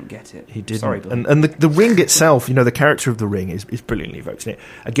he didn't get it. He didn't. Sorry, Bill. And the Ring itself, the character of the Ring is brilliantly evoked in it.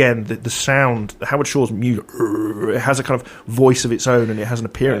 Again, the sound, Howard Shore's music, it has a kind of voice of its own, and it has an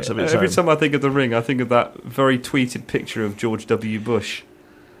appearance of its own. Every time I think of the Ring, I think of that very tweeted picture of George W. Bush.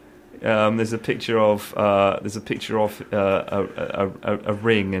 There's a picture of a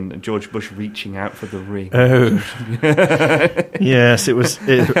ring and George Bush reaching out for the ring. Oh, yes, it was.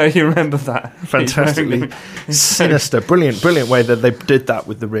 You remember that? Fantastically sinister, brilliant way that they did that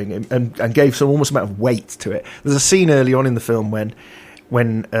with the ring and gave some almost amount of weight to it. There's a scene early on in the film when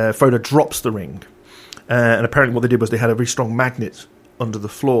Frodo drops the ring, and apparently what they did was they had a very strong magnet under the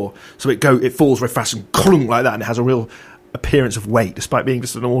floor, so it falls very fast and clunk like that, and it has a real appearance of weight. Despite being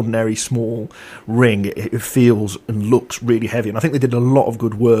just an ordinary small ring, it feels and looks really heavy, and I think they did a lot of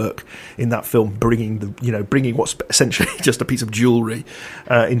good work in that film, bringing what's essentially just a piece of jewellery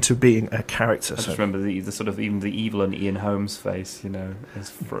into being a character. I just remember the sort of even the evil in Ian Holmes' face,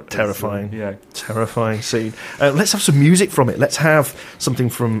 terrifying, terrifying scene. Let's have some music from it. Let's have something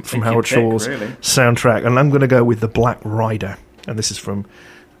from Howard Shore's soundtrack, and I'm going to go with The Black Rider, and this is from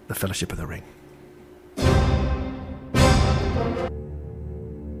The Fellowship of the Ring.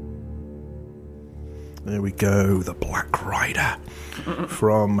 There we go, The Black Rider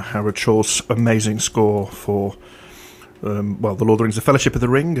from Howard Shore's amazing score for The Lord of the Rings, The Fellowship of the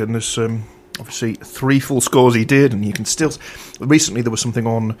Ring, and there's obviously 3 full scores he did, and you can still... Recently there was something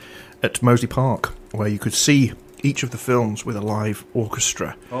on at Moseley Park where you could see each of the films with a live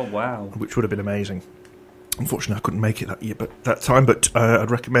orchestra. Oh, wow. Which would have been amazing. Unfortunately, I couldn't make it that time, but I'd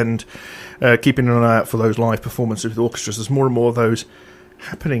recommend keeping an eye out for those live performances with orchestras. There's more and more of those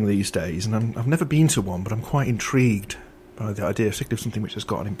happening these days, and I've never been to one, but I'm quite intrigued by the idea, particularly of something which has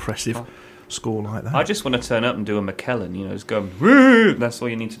got an impressive score like that. I just want to turn up and do a McKellen, just go, woo! That's all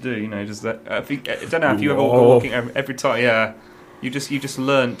you need to do, just that. I don't know if you ever walking every time, yeah. You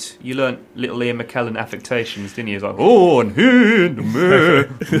learnt little Ian McKellen affectations, didn't you? It's like, and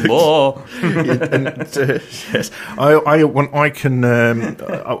yes. I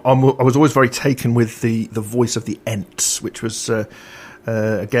was always very taken with the voice of the Ents, which was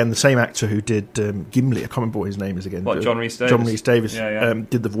again the same actor who did Gimli. I can't remember what his name is again. What, John Rhys Davies? John Rhys Davies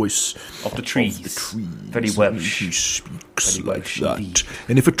did the voice of the trees. Very Welsh. He speaks like that.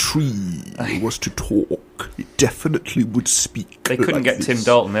 And if a tree was to talk, it definitely would speak. They couldn't like get this. Tim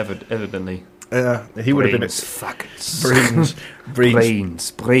Dalton evidently. He would have been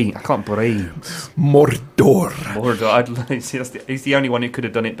brains. I can't brains. Mordor. He's the only one who could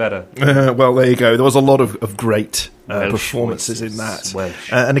have done it better. Well, there you go. There was a lot of great performances in that.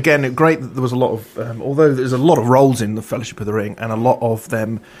 And again, great that there was a lot of, although there's a lot of roles in The Fellowship of the Ring, and a lot of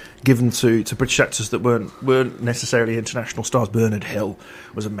them given to British actors that weren't necessarily international stars. Bernard Hill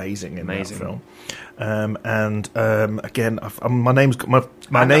was amazing in that film. Again, my name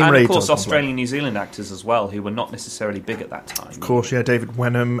and reads. Of course, Australian, New Zealand actors as well, who were not necessarily big at that time. Of course, yeah, David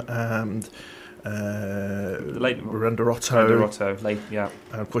Wenham and Miranda Otto. Yeah.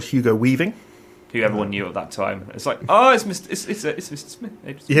 And of course, Hugo Weaving, who everyone knew at that time. It's like, it's Mr. Smith.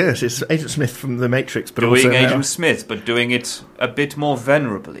 Yes, it's Agent Smith from The Matrix, but doing also Agent Smith, but doing it a bit more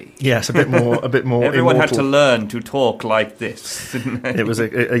venerably. Yes, a bit more. Everyone immortal. had to learn to talk like this, didn't they? It was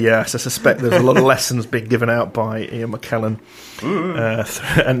yes. I suspect there's a lot of lessons being given out by Ian McKellen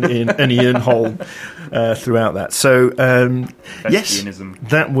and Ian Holm throughout that. So yes,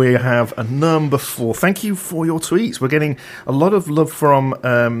 that we have a number 4. Thank you for your tweets. We're getting a lot of love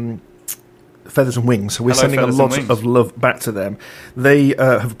from. Feathers and Wings, so we're sending a lot of love back to them. They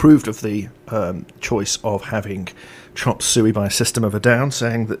have approved of the choice of having chop suey by System of a Down,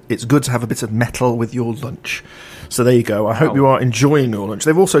 saying that it's good to have a bit of metal with your lunch. So there you go. I hope you are enjoying your lunch.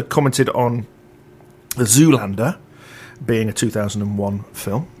 They've also commented on the Zoolander being a 2001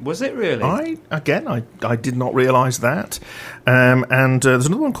 film. Was it really? I did not realise that. And there's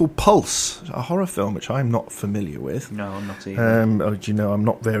another one called Pulse, a horror film, which I'm not familiar with. No, I'm not either. I'm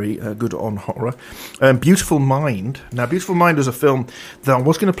not very good on horror. Beautiful Mind. Now, Beautiful Mind was a film that I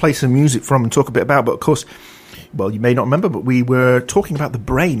was going to play some music from and talk a bit about, but of course, well, you may not remember, but we were talking about the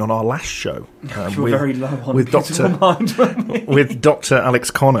brain on our last show. You were very low on with Peter Mind, weren't we? with Dr.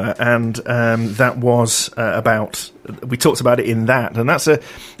 Alex Connor, and that was about. We talked about it in that, and that's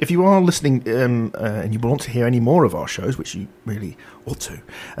if you are listening and you want to hear any more of our shows, which you really ought to,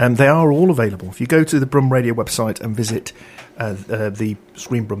 they are all available. If you go to the Brum Radio website and visit the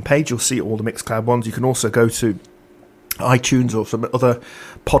Screen Brum page, you'll see all the Mixcloud ones. You can also go to iTunes or some other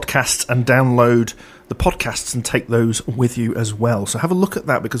podcasts and download the podcasts and take those with you as well. So have a look at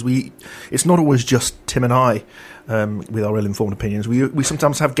that, because it's not always just Tim and I with our ill-informed opinions. We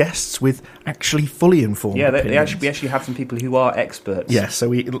sometimes have guests with actually fully informed opinions. We actually have some people who are experts. Yeah, so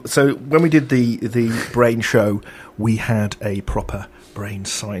when we did the brain show, we had a proper brain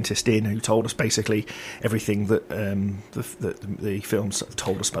scientist in who told us basically everything that the films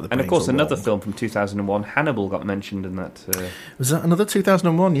told us about the brain. And of course, another film from 2001, Hannibal, got mentioned in that. Was that another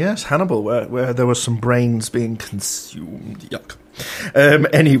 2001? Yes, Hannibal, where there was some brains being consumed. Yuck.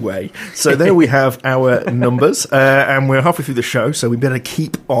 Anyway, so there we have our numbers, and we're halfway through the show, so we better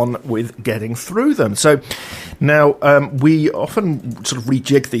keep on with getting through them. So now we often sort of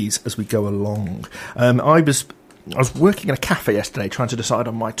rejig these as we go along. I was working in a cafe yesterday trying to decide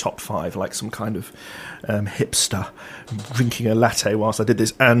on my top 5, like some kind of hipster, drinking a latte whilst I did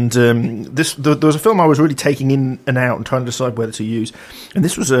this. And there was a film I was really taking in and out and trying to decide whether to use. And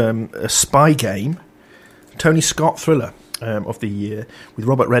this was a spy game, Tony Scott thriller of the year, with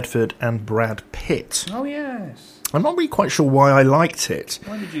Robert Redford and Brad Pitt. Oh, yes. I'm not really quite sure why I liked it.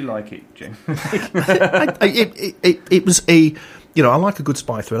 Why did you like it, Jim? It was I like a good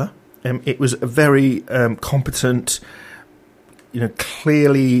spy thriller. It was a very competent,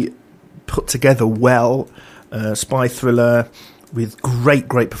 clearly put together well spy thriller with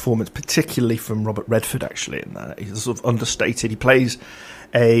great performance, particularly from Robert Redford, actually, in that. He's sort of understated. He plays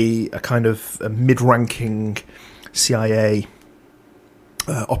a kind of a mid-ranking CIA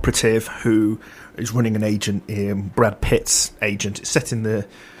operative who is running an agent, Brad Pitt's agent. It's set in the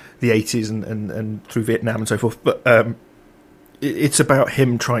 80s and through Vietnam and so forth, but it's about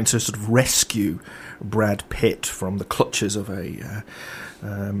him trying to sort of rescue Brad Pitt from the clutches of an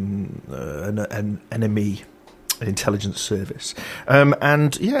enemy intelligence service.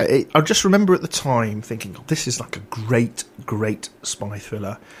 I just remember at the time thinking, this is like a great spy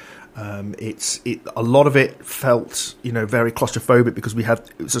thriller. A lot of it felt, very claustrophobic, because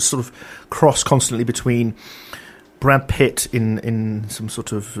it was a sort of cross constantly between Brad Pitt in some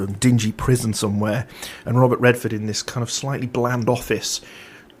sort of dingy prison somewhere, and Robert Redford in this kind of slightly bland office,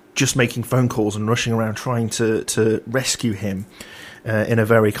 just making phone calls and rushing around trying to rescue him in a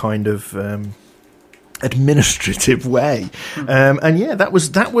very kind of administrative way.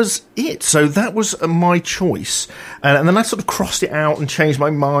 That was it. So that was my choice, and then I sort of crossed it out and changed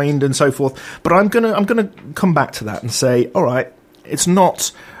my mind and so forth. But I'm gonna come back to that and say, all right, it's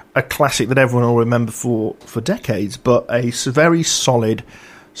not a classic that everyone will remember for decades, but a very solid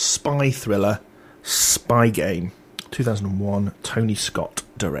spy thriller, Spy Game, 2001, Tony Scott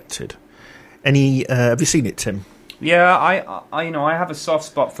directed. Have you seen it, Tim? Yeah, I have a soft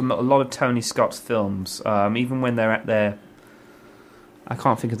spot for a lot of Tony Scott's films, even when they're at their, I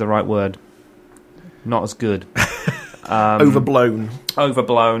can't think of the right word, not as good. Overblown,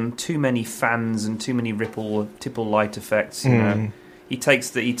 too many fans and too many tipple light effects, you know. He takes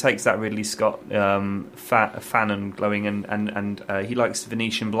that Ridley Scott fan and glowing, and he likes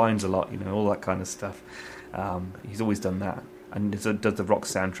Venetian blinds a lot, all that kind of stuff. He's always done that, and does the rock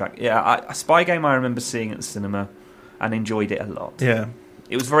soundtrack. Yeah, a Spy Game I remember seeing at the cinema and enjoyed it a lot. Yeah,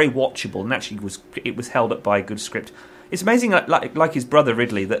 it was very watchable, and actually it was held up by a good script. It's amazing, like his brother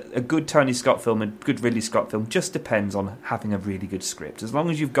Ridley, that a good Tony Scott film, a good Ridley Scott film, just depends on having a really good script. As long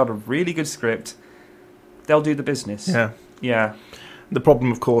as you've got a really good script, they'll do the business. Yeah. The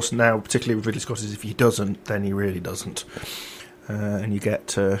problem, of course, now, particularly with Ridley Scott, is if he doesn't, then he really doesn't. And you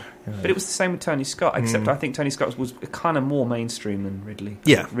get... But it was the same with Tony Scott, except I think Tony Scott was kind of more mainstream than Ridley.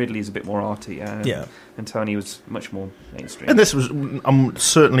 Yeah. Ridley is a bit more arty, yeah. And Tony was much more mainstream. And this was...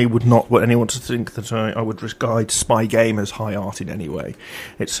 certainly would not want anyone to think that I would regard Spy Game as high art in any way.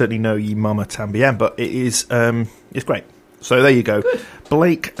 It's certainly no Ye Mama Tambien, but it is... it's great. So there you go. Good.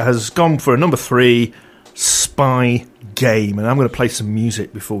 Blake has gone for a number 3... Spy Game, and I'm going to play some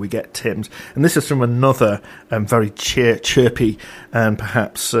music before we get Tim's, and this is from another very chirpy and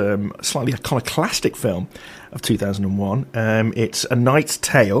perhaps slightly iconoclastic film of 2001. It's A Knight's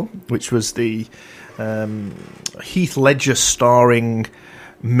Tale, which was the Heath Ledger starring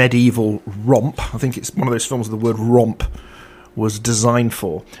medieval romp. I think it's one of those films the word romp was designed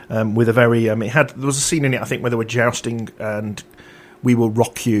for, with a very there was a scene in it, I think, where they were jousting and "We will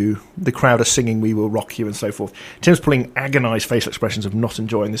rock you." The crowd are singing "We will rock you" and so forth. Tim's pulling agonised facial expressions of not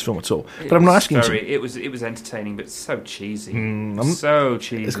enjoying this film at all. But I'm not asking him to. It was entertaining, but so cheesy. So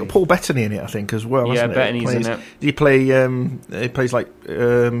cheesy. It's got Paul Bettany in it, I think, as well. Yeah, hasn't it? Bettany's in it. Did he play? He plays like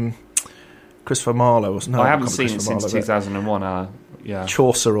Christopher Marlowe, or something. I haven't seen it since 2001. Yeah,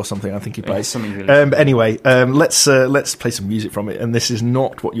 Chaucer or something. I think he plays. Yeah, something really. But anyway, let's play some music from it. And this is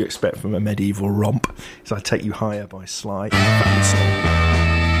not what you expect from a medieval romp. So I Take You Higher by Sly.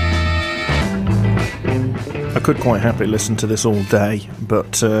 I could quite happily listen to this all day,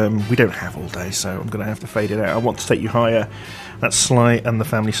 but we don't have all day, so I'm going to have to fade it out. I Want to Take You Higher. That's Sly and the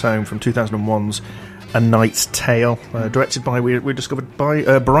Family Stone from 2001's A Knight's Tale, directed by, we discovered,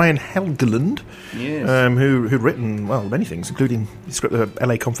 by Brian Helgeland, yes. Who'd written, well, many things, including the script of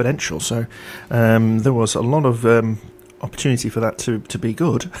LA Confidential, so there was a lot of opportunity for that to be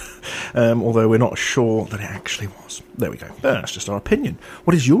good, although we're not sure that it actually was. There we go. That's just our opinion.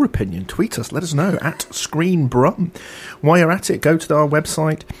 What is your opinion? Tweet us, let us know, at ScreenBrum. While you're at it, go to our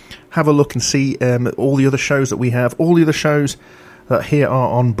website, have a look and see all the other shows that we have, all the other shows that here are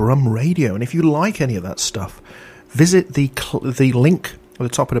on Brum Radio. And if you like any of that stuff, visit the link at the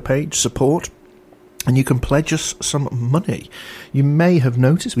top of the page, support, and you can pledge us some money. You may have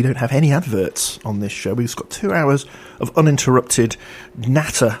noticed we don't have any adverts on this show. We've got 2 hours of uninterrupted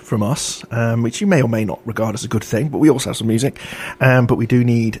natter from us, which you may or may not regard as a good thing, but we also have some music. But we do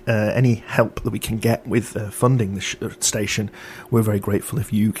need any help that we can get with funding the station. We're very grateful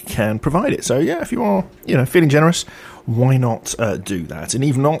if you can provide it. So, yeah, if you are feeling generous, why not do that? And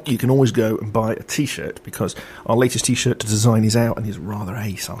even not, you can always go and buy a T-shirt, because our latest T-shirt design is out and is rather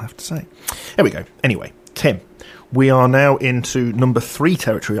ace, I'll have to say. There we go. Anyway, Tim, we are now into number 3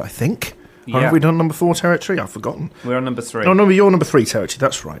 territory, I think. Yeah. Have we done number 4 territory? I've forgotten. We're on number 3. No, you're number 3 territory,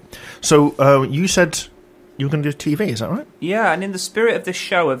 that's right. So you said you were going to do TV, is that right? Yeah, and in the spirit of this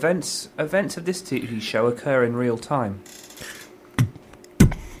show, events of this TV show occur in real time.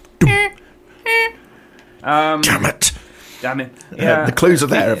 Damn it! Yeah, the clues are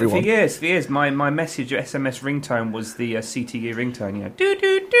there, everyone. For years, my message SMS ringtone was the CTU ringtone. Do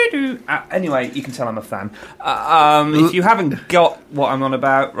do do do. Anyway, you can tell I'm a fan. If you haven't got what I'm on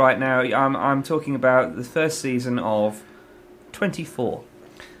about right now, I'm talking about the first season of 24,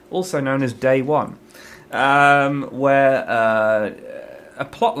 also known as Day One, where a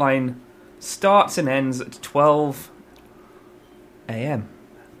plotline starts and ends at 12 a.m.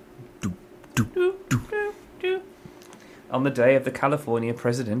 on the day of the California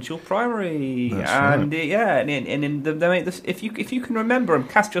presidential primary. That's and right. If you can remember and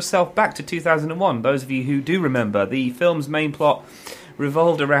cast yourself back to 2001, those of you who do remember, the film's main plot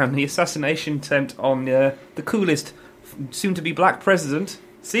revolved around the assassination attempt on the coolest soon-to-be black president.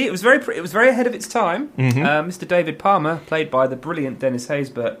 See, it was very ahead of its time. Mm-hmm. Mr. David Palmer, played by the brilliant Dennis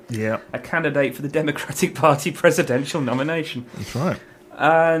Haysbert, a candidate for the Democratic Party presidential nomination. That's right.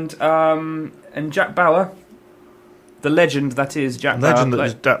 And Jack Bauer, the legend that is Jack Bauer.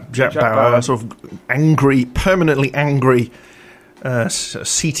 Jack Bauer, sort of angry, permanently angry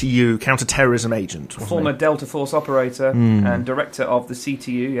CTU counter-terrorism agent. Former Delta Force operator and director of the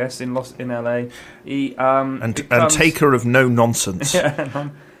CTU, yes, in LA. He and taker of no nonsense.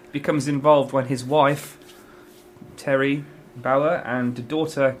 Becomes involved when his wife, Terry Bauer, and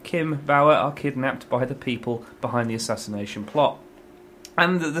daughter, Kim Bauer, are kidnapped by the people behind the assassination plot.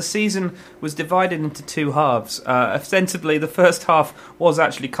 And the season was divided into 2 halves. Ostensibly, the first half was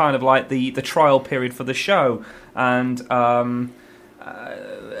actually kind of like the trial period for the show, and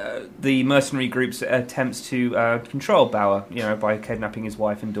the mercenary group's attempts to control Bauer, by kidnapping his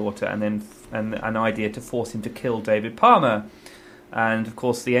wife and daughter, and then an idea to force him to kill David Palmer. And of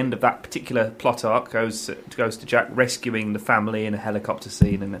course, the end of that particular plot arc goes to Jack rescuing the family in a helicopter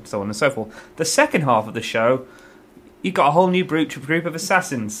scene, and so on and so forth. The second half of the show, you got a whole new group of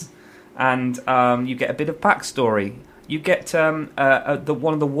assassins, and you get a bit of backstory. You get one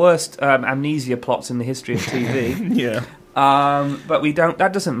of the worst amnesia plots in the history of TV. Yeah. But we don't.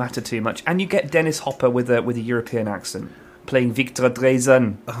 That doesn't matter too much. And you get Dennis Hopper with a European accent playing Victor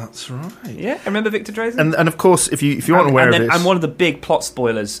Drazen. That's right. Yeah, remember Victor Drazen? And of course, if you aren't aware of this, and one of the big plot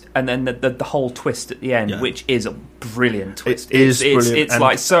spoilers, and then the whole twist at the end, which is a brilliant twist. It's brilliant. It's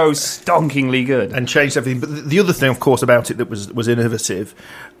like so stonkingly good, and changed everything. But the other thing, of course, about it that was innovative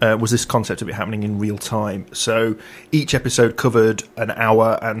was this concept of it happening in real time. So each episode covered an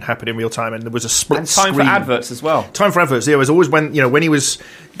hour and happened in real time, and there was a split And time screen. for adverts as well. Time for adverts. Yeah, it was always when he was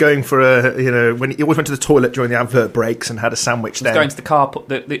going for when he always went to the toilet during the advert breaks and had a sandwich. Then Going to the car.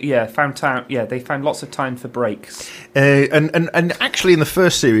 Found time. Yeah, they found lots of time for breaks. and actually in the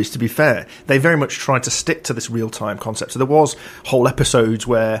first series, to be fair, they very much tried to stick to this real time concept. So there was whole episodes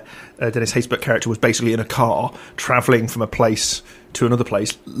where Dennis Haysbert character was basically in a car travelling from a place to another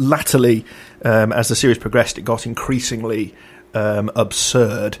place. Latterly, as the series progressed, it got increasingly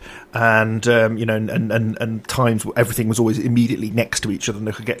absurd, and and times everything was always immediately next to each other and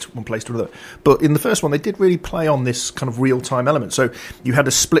they could get from one place to another. But in the first one, they did really play on this kind of real-time element. So you had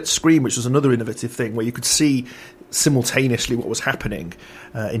a split screen, which was another innovative thing, where you could see simultaneously what was happening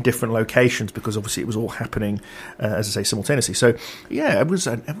in different locations, because obviously it was all happening, as I say, simultaneously. So yeah, it was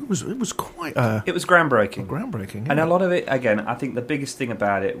quite It was groundbreaking. groundbreaking, And yeah. a lot of it, again, I think the biggest thing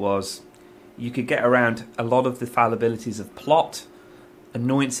about it was you could get around a lot of the fallibilities of plot,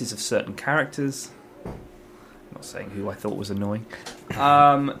 annoyances of certain characters. I'm not saying who I thought was annoying.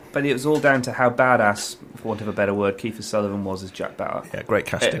 But it was all down to how badass, for want of a better word, Kiefer Sutherland was as Jack Bauer. Yeah, great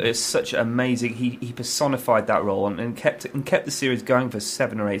casting. It's such amazing. He personified that role and kept the series going for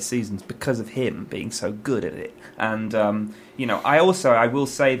 7 or 8 seasons because of him being so good at it. And I will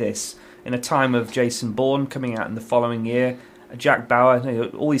say this, in a time of Jason Bourne coming out in the following year, Jack Bauer,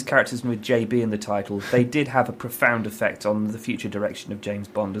 all these characters with JB in the title, they did have a profound effect on the future direction of James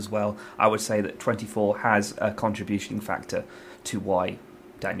Bond as well. I would say that 24 has a contributing factor to why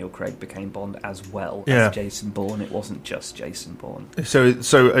Daniel Craig became Bond as well as Jason Bourne. It wasn't just Jason Bourne.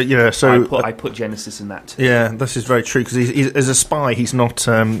 I put Genesis in that too. Yeah, this is very true, because he's as a spy, he's not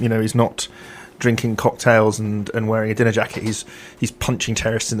he's not drinking cocktails and wearing a dinner jacket. He's punching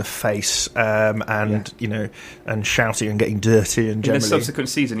terrorists in the face and shouting and getting dirty and generally. In the subsequent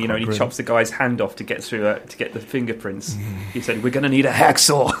season, he chops the guy's hand off to get through to get the fingerprints. He said, "We're going to need a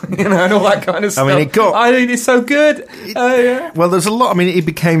hacksaw," and all that kind of stuff. I think it's so good. Well, there's a lot. I mean, it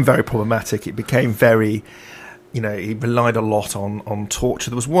became very problematic. It became very. He relied a lot on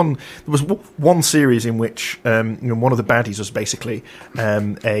torture. There was one series in which one of the baddies was basically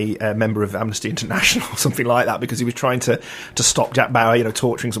a member of Amnesty International or something like that, because he was trying to stop Jack Bauer,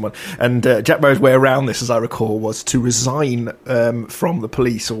 torturing someone. And Jack Bauer's way around this, as I recall, was to resign from the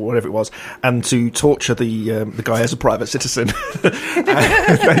police or whatever it was, and to torture the guy as a private citizen.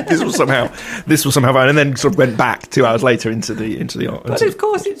 This was somehow, and then sort of went back 2 hours later into the. But of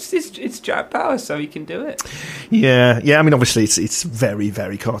course, it's Jack Bauer, so he can do it. Yeah. I mean, obviously, it's very,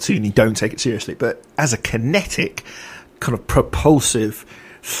 very cartoony. Don't take it seriously. But as a kinetic, kind of propulsive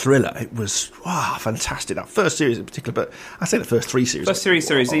thriller, it was fantastic. That first series in particular, but I say the first 3 series. First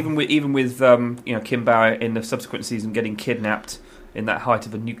series, even with Kim Bauer in the subsequent season getting kidnapped in that height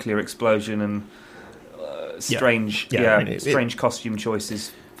of a nuclear explosion and strange costume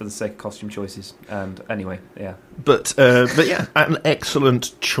choices. For the sake of costume choices, and anyway, yeah. But yeah, an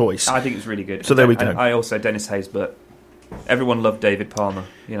excellent choice. I think it's really good. So there we go. And I also Dennis Haysbert. Everyone loved David Palmer.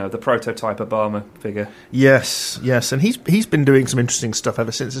 The prototype Obama figure. Yes, and he's been doing some interesting stuff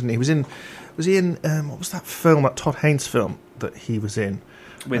ever since, isn't he? Was he in what was that film? That Todd Haynes film that he was in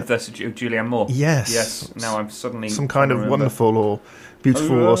with Julianne Moore. Yes. Now I'm suddenly some kind of wonderful or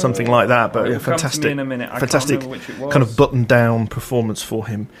beautiful or something like that, but fantastic. In a minute. Fantastic kind of buttoned down performance for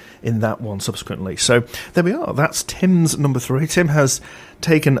him in that one subsequently. So there we are. That's Tim's number 3. Tim has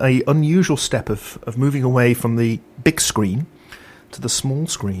taken a unusual step of moving away from the big screen to the small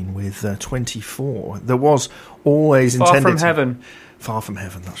screen with 24. There was always intended Far from Heaven. Far from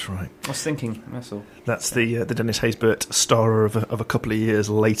Heaven, that's right. I was thinking, that's all. That's the Dennis Haysbert starer of a couple of years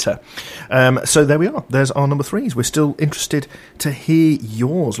later. So there we are. There's our number 3s. We're still interested to hear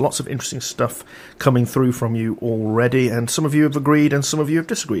yours. Lots of interesting stuff coming through from you already, and some of you have agreed and some of you have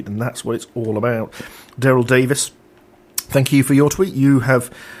disagreed, and that's what it's all about. Daryl Davis, thank you for your tweet. You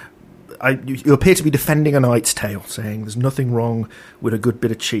appear to be defending A Knight's Tale, saying there's nothing wrong with a good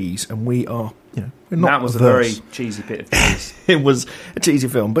bit of cheese, and we are, we're not. That was averse. a very cheesy bit of cheese. It was a cheesy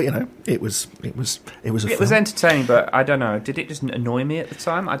film, but it was a It was entertaining, but I don't know. Did it just annoy me at the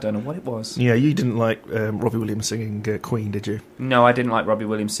time? I don't know what it was. Yeah, you didn't like Robbie Williams singing Queen, did you? No, I didn't like Robbie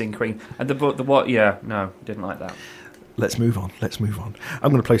Williams singing Queen. And the what? Yeah, no, didn't like that. Let's move on. I'm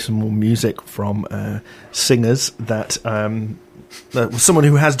going to play some more music from singers that. Someone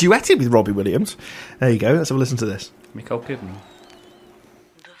who has duetted with Robbie Williams. There you go. Let's have a listen to this. Nicole Kidman.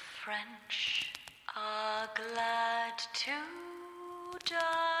 The French are glad to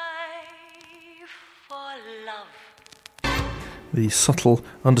die for love. The subtle,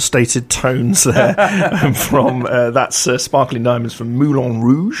 understated tones there from that's Sparkling Diamonds from Moulin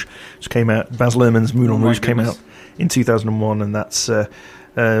Rouge, which came out. Baz Luhrmann's Moulin Rouge came out in 2001, and that's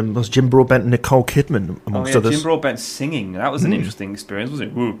was Jim Broadbent and Nicole Kidman amongst others. Jim Broadbent singing. That was an interesting experience,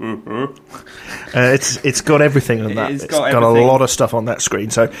 wasn't it? It's got everything on that. It's got a lot of stuff on that screen.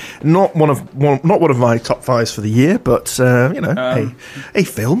 So not one of my top fives for the year, but a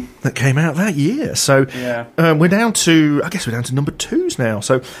film that came out that year. So we're down to number twos now.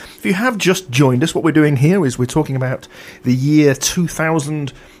 So if you have just joined us, what we're doing here is we're talking about the year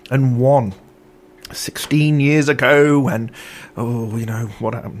 2001. 16 years ago, and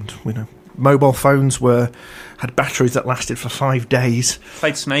what happened. Mobile phones had batteries that lasted for 5 days.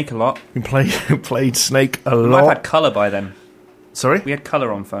 Played Snake a lot. We played Snake a lot. We might have had colour by then. Sorry? We had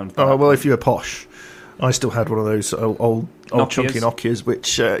colour on phones. Oh, well, if you were posh. I still had one of those old chunky Nokias,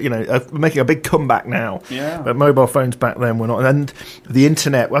 which, are making a big comeback now. Yeah. But mobile phones back then were not. And the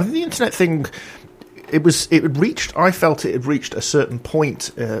internet, well, I think the internet thing... I felt it had reached a certain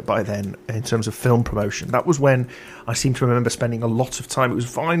point by then in terms of film promotion. That was when I seem to remember spending a lot of time. It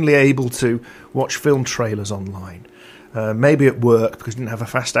was finally able to watch film trailers online. Maybe at work because I didn't have a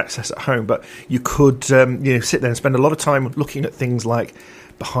fast access at home, but you could sit there and spend a lot of time looking at things like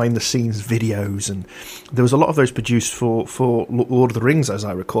behind the scenes videos, and there was a lot of those produced for Lord of the Rings, as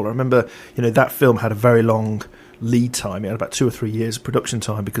I recall. I remember that film had a very long lead time. It had about 2 or 3 years production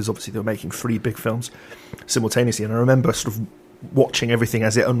time because obviously they were making 3 big films simultaneously, and I remember sort of watching everything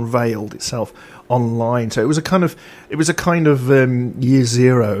as it unveiled itself online. So it was a kind of year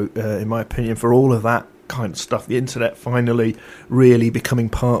zero in my opinion for all of that kind of stuff. The internet finally really becoming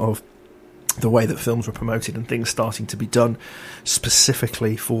part of the way that films were promoted and things starting to be done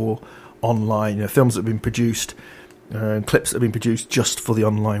specifically for online. Films that have been produced, clips that have been produced just for the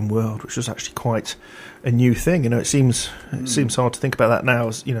online world, which was actually quite a new thing. It seems hard to think about that now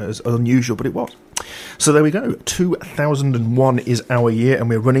as unusual, but it was. So there we go. 2001 is our year, and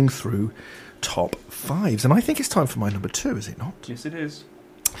we're running through top fives. And I think it's time for my number 2, is it not? Yes, it is.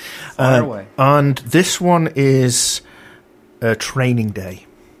 Fire away. And this one is Training Day.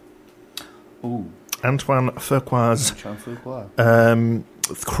 Ooh. Antoine Fuqua's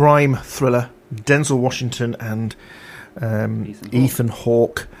crime thriller. Denzel Washington and Ethan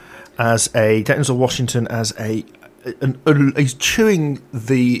Hawke as Denzel Washington as he's chewing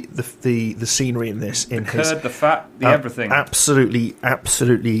the scenery in this. The curd, the fat, the everything. Absolutely.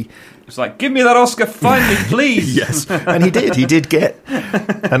 It's like, give me that Oscar finally, please. Yes, and he did get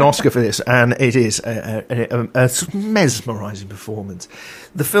an Oscar for this, and it is a sort of mesmerising performance.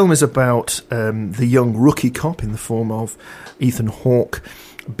 The film is about the young rookie cop in the form of Ethan Hawke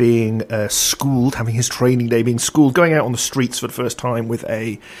being schooled, having his training day, being schooled, going out on the streets for the first time with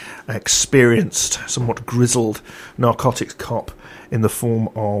a experienced, somewhat grizzled narcotics cop in the form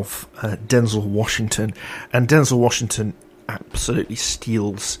of Denzel Washington. And Denzel Washington absolutely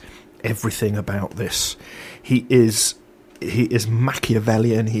steals everything about this. He is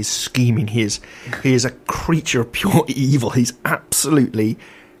Machiavellian, he's scheming, he is a creature of pure evil. He's absolutely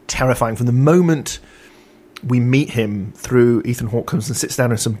terrifying. From the moment we meet him through, Ethan Hawke comes and sits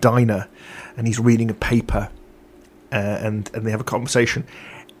down in some diner and he's reading a paper and they have a conversation.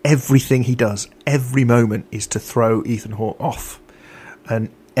 Everything he does, every moment, is to throw Ethan Hawke off. And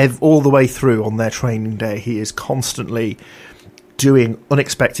all the way through on their training day, he is constantly doing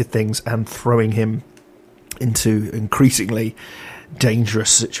unexpected things and throwing him into increasingly dangerous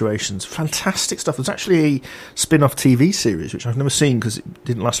situations. Fantastic stuff. There's actually a spin-off TV series, which I've never seen because it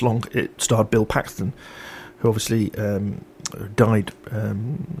didn't last long. It starred Bill Paxton, who obviously died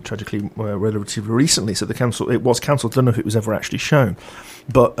tragically relatively recently, so it was cancelled. I don't know if it was ever actually shown,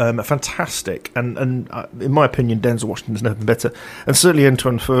 but fantastic. And in my opinion, Denzel Washington's never been better, and certainly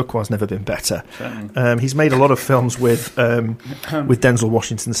Antoine Fuqua's never been better. He's made a lot of films with Denzel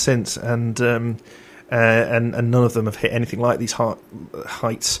Washington since, and none of them have hit anything like these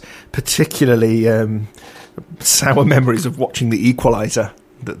heights. Particularly sour memories of watching The Equalizer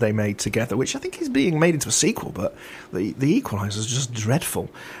that they made together, which I think is being made into a sequel, but the Equalizer is just dreadful.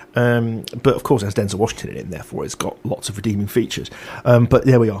 But of course, it has Denzel Washington in it, and therefore it's got lots of redeeming features. But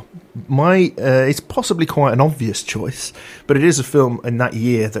there we are. It's possibly quite an obvious choice, but it is a film in that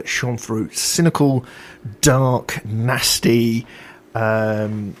year that shone through. Cynical, dark, nasty,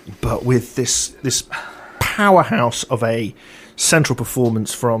 but with this powerhouse of a central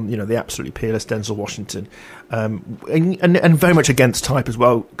performance from the absolutely peerless Denzel Washington, and very much against type as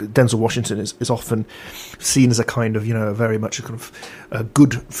well. Denzel Washington is often seen as a kind of very much a kind of a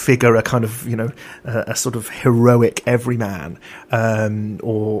good figure, a kind of a sort of heroic everyman,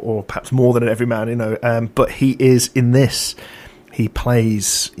 or perhaps more than an everyman, but he is in this he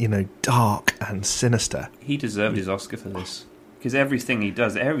plays, dark and sinister. He deserved his Oscar for this, because everything he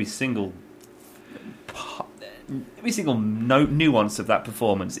does, every single nuance of that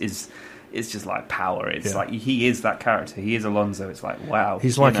performance is just like power. It's like he is that character. He is Alonzo. It's like, wow.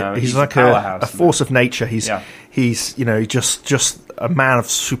 He's like a force of nature. He's just a man of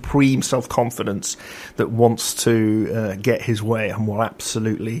supreme self-confidence that wants to get his way and will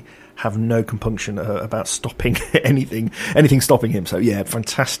absolutely have no compunction about stopping anything stopping him. So yeah,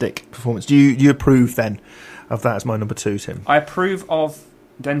 fantastic performance. Do you approve then of that as my number 2, Tim? I approve of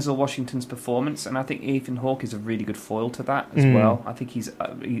Denzel Washington's performance, and I think Ethan Hawke is a really good foil to that as well. I think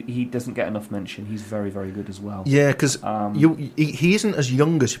he doesn't get enough mention. He's very, very good as well. Yeah, because he isn't as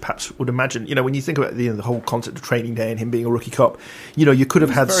young as you perhaps would imagine. When you think about the whole concept of Training Day and him being a rookie cop, you could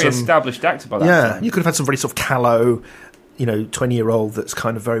have had very established actor by that time. You could have had some very sort of callow, 20-year-old that's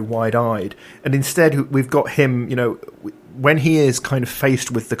kind of very wide-eyed, and instead we've got him, when he is kind of faced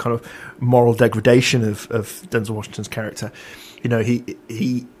with the kind of moral degradation of Denzel Washington's character,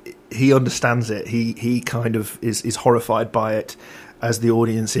 he understands it. He kind of is horrified by it, as the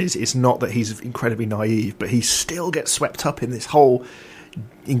audience is. It's not that he's incredibly naive, but he still gets swept up in this whole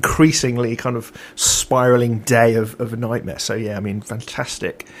increasingly kind of spiraling day of a nightmare. So yeah, I mean,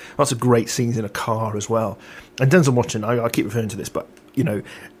 fantastic. Lots of great scenes in a car as well. And Denzel Washington, I keep referring to this, but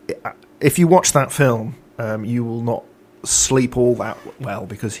if you watch that film, you will not sleep all that well,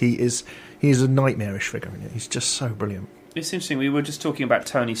 because he is a nightmarish figure. He's just so brilliant. It's interesting. We were just talking about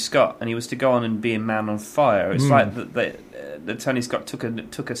Tony Scott, and he was to go on and be a Man on Fire. It's like that Tony Scott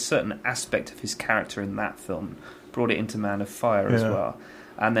took a certain aspect of his character in that film, brought it into Man of Fire as well,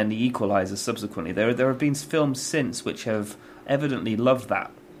 and then The Equalizer subsequently. There have been films since which have evidently loved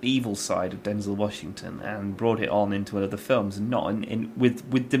that evil side of Denzel Washington and brought it on into other films, and not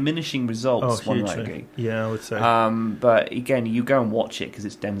with diminishing results. One might agree. Yeah, I would say. But again, you go and watch it because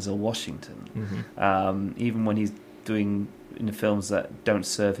it's Denzel Washington. Even when he's doing in the films that don't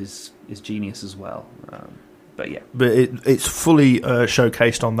serve his genius as well. But it's fully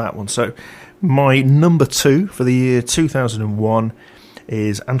showcased on that one. So my number 2 for the year 2001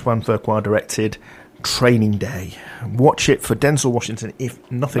 is Antoine Fuqua directed Training Day. Watch it for Denzel Washington, if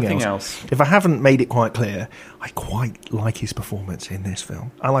nothing else. If I haven't made it quite clear, I quite like his performance in this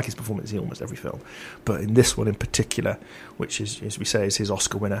film. I like his performance in almost every film, but in this one in particular, which is, as we say, is his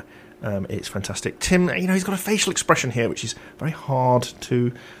Oscar winner, it's fantastic. Tim, he's got a facial expression here which is very hard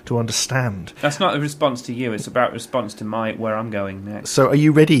to understand. That's not a response to you, it's about response to where I'm going next. So are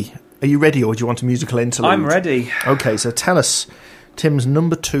you ready, or do you want a musical interlude? I'm ready. Okay, so tell us Tim's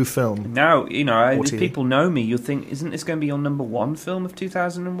number 2 film. Now, if people know me, you'll think, isn't this going to be your number 1 film of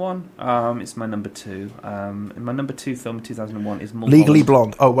 2001? It's my number 2. My number 2 film of 2001 is Legally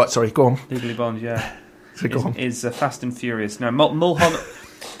Blonde. Oh, what? Sorry, go on. Legally Blonde, yeah. So go on. Is Fast and Furious. No, Mulholland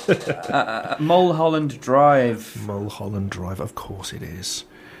Drive. Mulholland Drive, of course it is.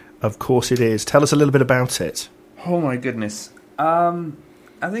 Of course it is. Tell us a little bit about it. Oh my goodness.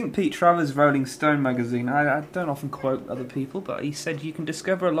 I think Pete Travers' Rolling Stone magazine, I don't often quote other people, but he said you can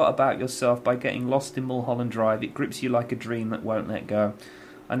discover a lot about yourself by getting lost in Mulholland Drive. It grips you like a dream that won't let go.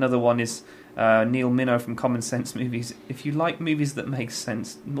 Another one is Neil Minow from Common Sense Movies. If you like movies that make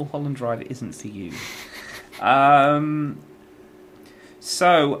sense, Mulholland Drive isn't for you.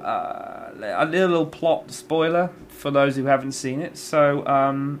 So, a little plot spoiler for those who haven't seen it.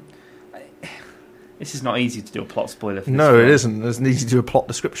 So, this is not easy to do a plot spoiler for this film. It isn't. It's easy to do a plot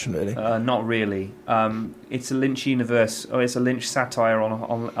description, really. Not really. It's a Lynch universe, or it's a Lynch satire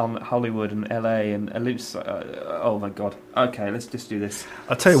on Hollywood and LA, and a Lynch. Oh my God. Okay, let's just do this.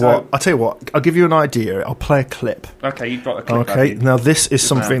 I'll tell you what. I'll give you an idea. I'll play a clip. Okay, you've got a clip. Okay, now this is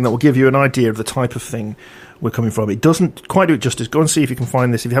something that will give you an idea of the type of thing we're coming from. It doesn't quite do it justice. Go and see if you can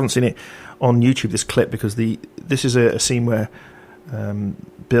find this. If you haven't seen it on YouTube, this clip, because this is a scene where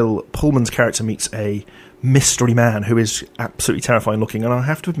Bill Pullman's character meets a mystery man who is absolutely terrifying looking, and I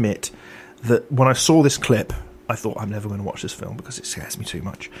have to admit that when I saw this clip, I thought, I'm never going to watch this film because it scares me too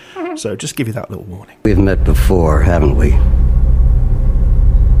much. So just give you that little warning. We've met before, haven't we?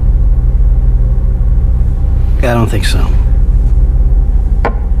 I don't think so.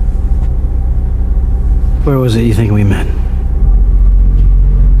 Where was it you think we met?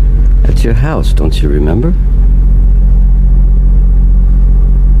 At your house, don't you remember?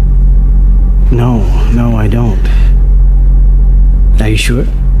 No, I don't. Are you sure?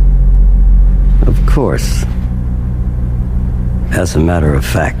 Of course. As a matter of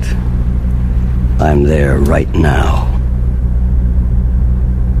fact, I'm there right now.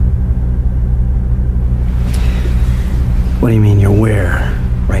 What do you mean you're where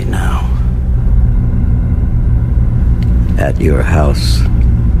right now? at your house.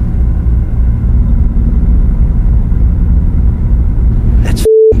 That's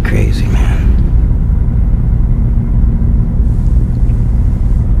f***ing crazy, man.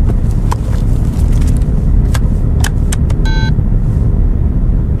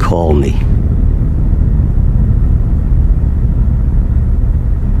 Call me.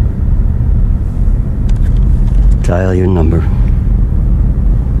 Dial your number.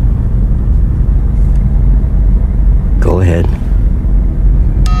 Go ahead.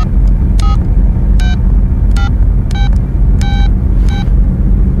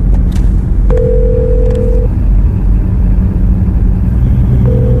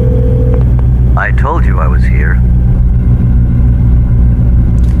 I told you I was here.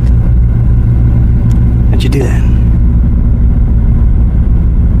 How'd you do that?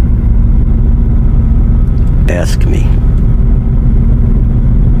 Ask me.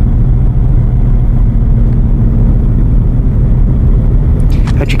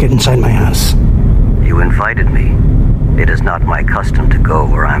 How'd you get inside my house? You invited me. It is not my custom to go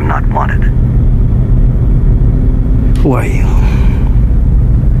where I'm not wanted. Who are you?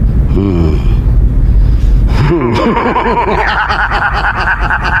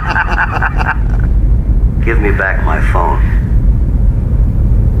 Give me back my phone.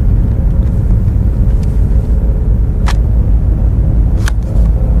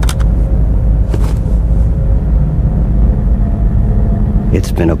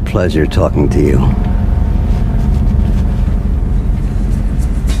 It's been a pleasure talking to you.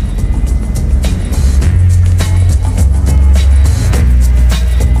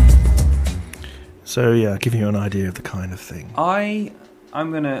 So yeah, giving you an idea of the kind of thing.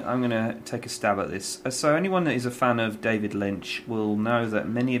 I'm gonna take a stab at this. So anyone that is a fan of David Lynch will know that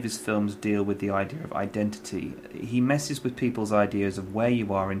many of his films deal with the idea of identity. He messes with people's ideas of where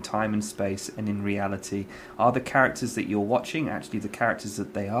you are in time and space and in reality. Are the characters that you're watching actually the characters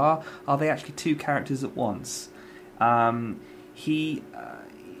that they are? Are they actually two characters at once?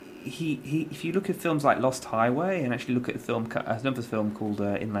 If you look at films like Lost Highway and actually look at another film called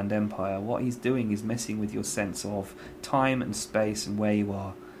Inland Empire, what he's doing is messing with your sense of time and space and where you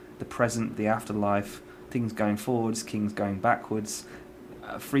are, the present, the afterlife, things going forwards, things going backwards,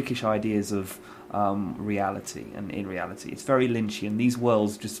 freakish ideas of reality and in reality. It's very Lynchian. These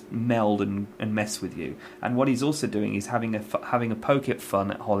worlds just meld and mess with you. And what he's also doing is having a poke at fun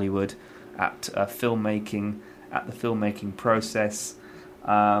at Hollywood, at filmmaking, at the filmmaking process.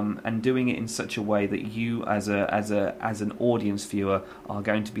 And doing it in such a way that you, as an audience viewer, are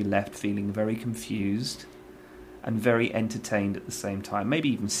going to be left feeling very confused and very entertained at the same time. Maybe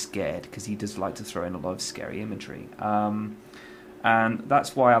even scared, because he does like to throw in a lot of scary imagery. And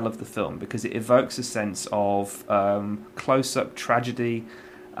that's why I love the film, because it evokes a sense of close-up tragedy,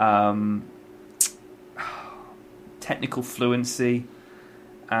 technical fluency,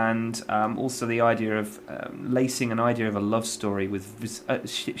 and also the idea of lacing an idea of a love story with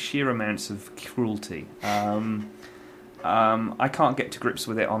sheer amounts of cruelty. I can't get to grips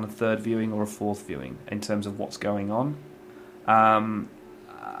with it on a third viewing or a fourth viewing in terms of what's going on.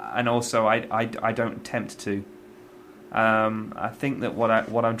 And also, I don't attempt to. I think that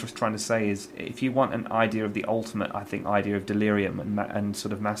what I'm just trying to say is, if you want an idea of the ultimate, I think, idea of delirium and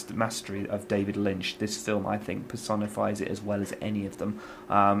sort of mastery of David Lynch, this film, I think, personifies it as well as any of them.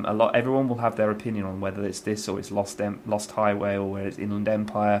 Everyone will have their opinion on whether it's this or it's Lost Highway or whether it's Inland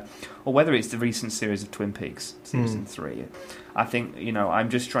Empire or whether it's the recent series of Twin Peaks season 3. I think, I'm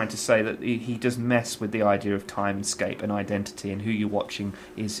just trying to say that he does mess with the idea of time and scape and identity, and who you're watching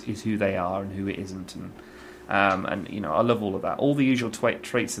is who they are and who it isn't. And I love all of that. All the usual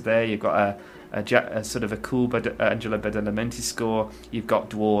traits are there. You've got a sort of a cool Angelo Badalamenti score. You've got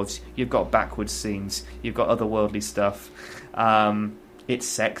dwarves. You've got backwards scenes. You've got otherworldly stuff. It's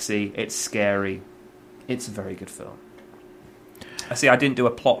sexy. It's scary. It's a very good film. I see. I didn't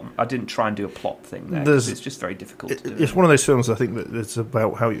try and do a plot thing there. It's just very difficult to do. It's one of those films, I think, that it's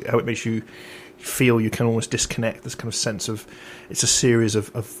about how it makes you feel you can almost disconnect. This kind of sense of it's a series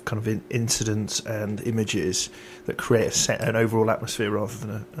of kind of incidents and images that create an overall atmosphere rather than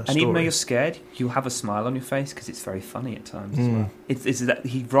a story. And even though you're scared, you have a smile on your face because it's very funny at times as well. It's that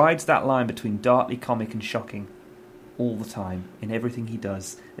he rides that line between darkly comic and shocking all the time in everything he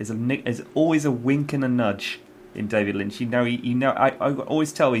does. There's always a wink and a nudge in David Lynch. I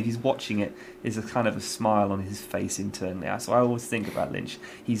always tell if he's watching it, there's a kind of a smile on his face internally. So I always think about Lynch.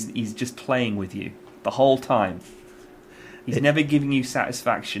 He's just playing with you the whole time. He's never giving you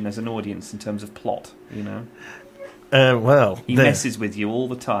satisfaction as an audience in terms of plot, He messes with you all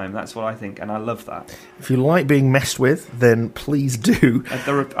the time. That's what I think, and I love that. If you like being messed with, then please do.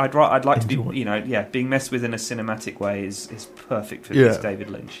 I'd like to be, being messed with in a cinematic way is perfect for this David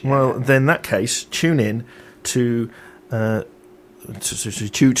Lynch. Well, then in that case, tune in to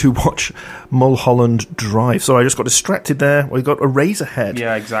watch Mulholland Drive. So I just got distracted there. We got Eraserhead.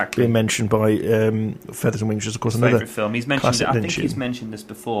 Yeah, exactly. Being mentioned by Feathers and Wings, which is of course another favourite film. He's mentioned it. I think he's mentioned this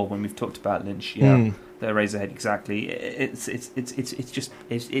before when we've talked about Lynch. Yeah, the Eraserhead. Exactly. It's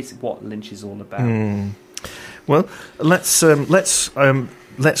what Lynch is all about. Well, let's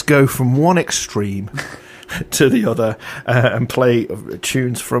go from one extreme to the other and play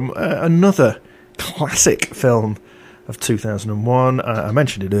tunes from another classic film of 2001. I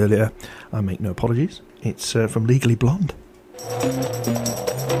mentioned it earlier. I make no apologies. It's from Legally Blonde.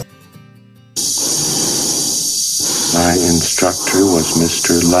 My instructor was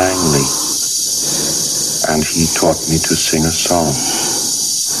Mr. Langley, and he taught me to sing a song.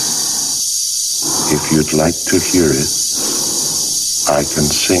 If you'd like to hear it, I can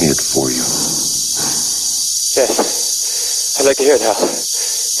sing it for you. Yes, I'd like to hear it, Hal.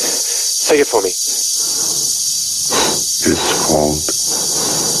 Sing it for me. It's called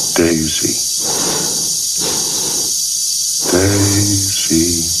Daisy.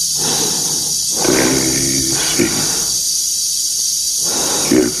 Daisy, Daisy,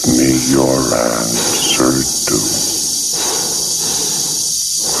 give me your answer, do.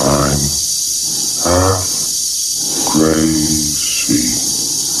 I'm half crazy,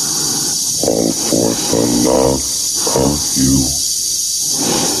 all for the love of you.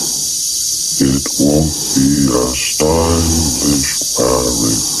 It won't be a stylish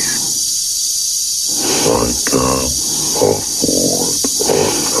marriage. I can't afford a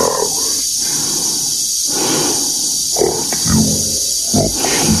carriage. But you look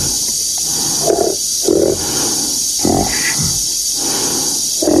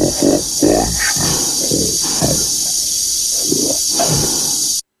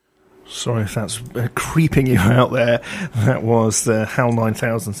Sorry if that's creeping you out there. That was the HAL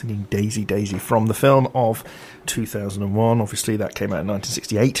 9000 singing Daisy, Daisy from the film of 2001. Obviously, that came out in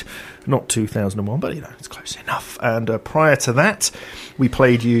 1968, not 2001, but it's close enough. And prior to that, we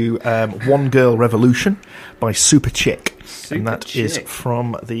played you One Girl Revolution by Super Chick. And that is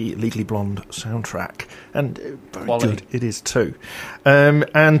from the Legally Blonde soundtrack. And very good it is too.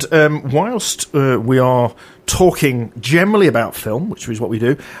 Whilst we are talking generally about film, which is what we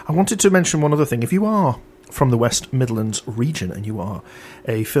do, I wanted to mention one other thing. If you are from the West Midlands region and you are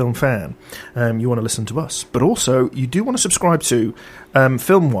a film fan, you want to listen to us, but also you do want to subscribe to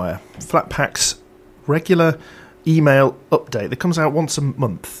Filmwire, Flatpack's regular email update that comes out once a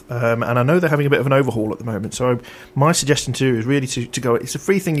month, and I know they're having a bit of an overhaul at the moment, so my suggestion to you is really to go. It's a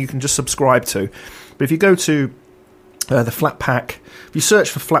free thing you can just subscribe to, but if you go to the Flatpack, if you search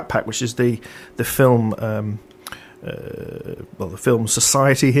for Flatpack, which is the film the Film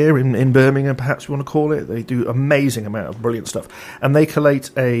Society here in Birmingham, perhaps you want to call it. They do amazing amount of brilliant stuff, and they collate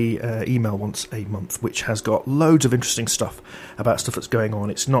a email once a month which has got loads of interesting stuff about stuff that's going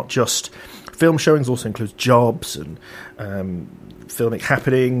on. It's not just film showings, also includes jobs and filmic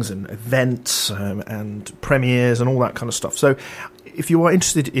happenings and events and premieres and all that kind of stuff. So if you are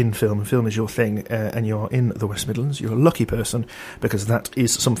interested in film, and film is your thing, and you're in the West Midlands, you're a lucky person, because that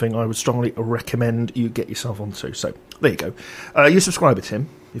is something I would strongly recommend you get yourself onto. So there you go. You subscribe, Tim.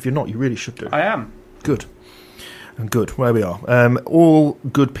 If you're not, you really should do. I am. Good. And good. Where we are. All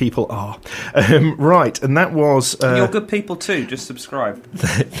good people are. Right, and that was... and you're good people too, just subscribe.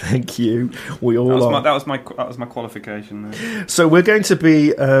 Thank you. We all are. That was my qualification there. So we're going to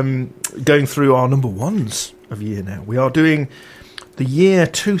be going through our number ones of the year now. We are doing the year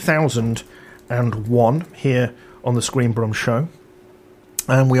 2001 here on the Screen Brum Show,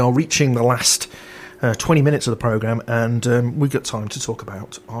 and we are reaching the last 20 minutes of the programme, and we've got time to talk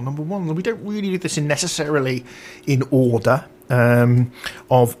about our number one. We don't really do this necessarily in order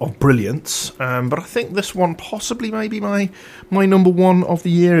of brilliance, but I think this one possibly may be my number one of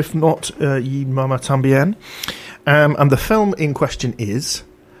the year, if not Ye Mama Tambien. And the film in question is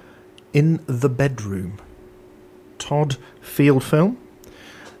In the Bedroom. Todd Field film.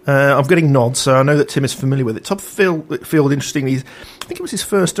 I'm getting nods, so I know that Tim is familiar with it. Todd Field, interestingly, I think it was his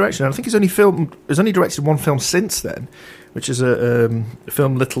first direction. I think he's only directed one film since then, which is a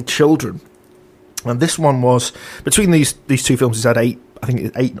film Little Children. And this one was, between these two films, he's had 8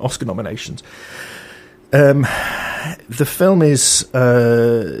 Oscar nominations. The film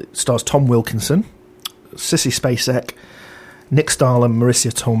stars Tom Wilkinson, Sissy Spacek, Nick Stahl and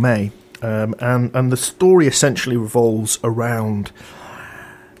Marissa Tomei. And the story essentially revolves around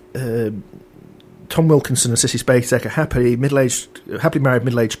Tom Wilkinson and Sissy Spacek, a happily married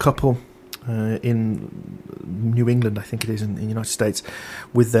middle-aged couple in New England, I think it is, in the United States,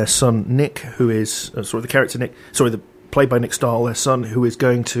 with their son Nick, who is played by Nick Stahl, their son, who's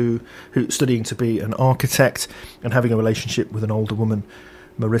studying to be an architect and having a relationship with an older woman,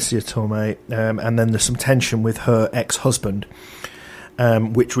 Marissa Tomei, and then there's some tension with her ex-husband,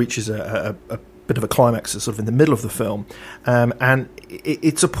 which reaches a bit of a climax sort of in the middle of the film, and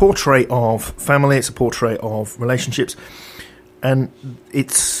it's a portrait of family, it's a portrait of relationships, and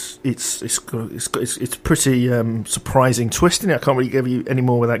it's pretty surprising twist in it. I can't really give you any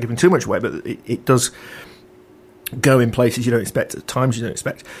more without giving too much away, but it does go in places you don't expect, at times you don't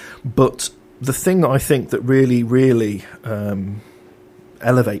expect. But the thing that I think that really, really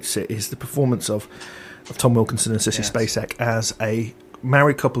elevates it is the performance of Tom Wilkinson and Sissy Spacek as a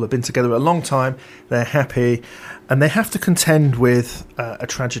married couple. Have been together a long time, they're happy, and they have to contend with a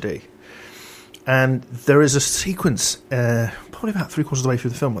tragedy. And there is a sequence, probably about 3/4 of the way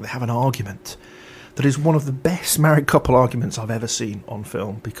through the film, where they have an argument that is one of the best married couple arguments I've ever seen on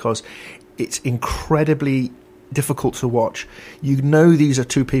film, because it's incredibly difficult to watch. You know these are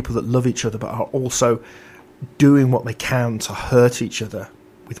two people that love each other, but are also doing what they can to hurt each other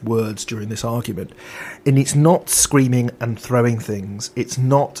with words during this argument. And it's not screaming and throwing things. It's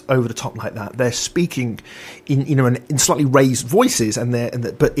not over the top like that. They're speaking in slightly raised voices,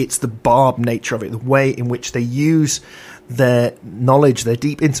 but it's the barbed nature of it, the way in which they use their knowledge, their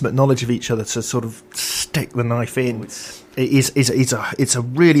deep, intimate knowledge of each other, to sort of stick the knife in. It's a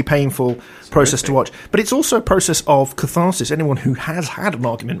really painful process to watch, but it's also a process of catharsis. Anyone who has had an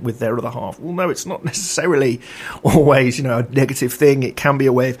argument with their other half will know it's not necessarily always a negative thing. It can be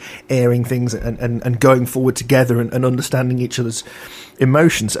a way of airing things and going forward together and understanding each other's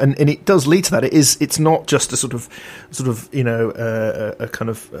emotions, and it does lead to that. It's not just a sort of a kind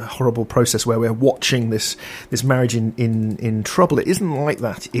of horrible process where we're watching this marriage in trouble. It isn't like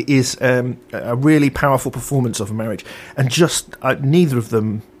that. It is a really powerful performance of a marriage, and just neither of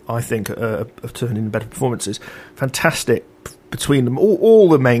them, I think, have turned in better performances. Fantastic between them. All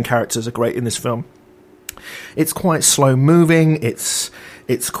the main characters are great in this film. It's quite slow moving. It's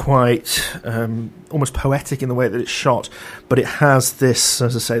quite almost poetic in the way that it's shot, but it has this,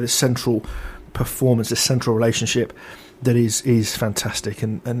 as I say, this central performance, this central relationship that is fantastic,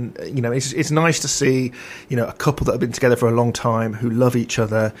 and it's nice to see a couple that have been together for a long time, who love each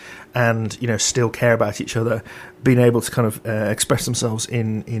other and still care about each other, being able to kind of express themselves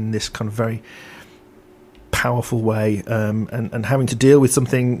in this kind of very powerful way, and having to deal with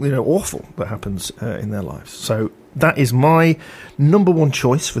something awful that happens in their lives. So that is my number one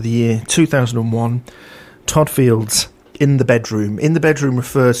choice for the year 2001. Todd Field's In the Bedroom. In the Bedroom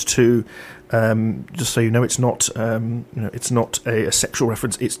refers to, just so you know, it's not it's not a sexual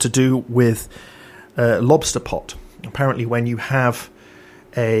reference. It's to do with lobster pot. Apparently, when you have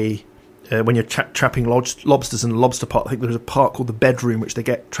when you're trapping lobsters in a lobster pot, I think there's a part called the bedroom which they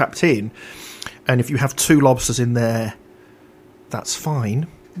get trapped in. And if you have 2 lobsters in there, that's fine.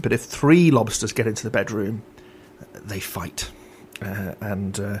 But if 3 lobsters get into the bedroom, they fight,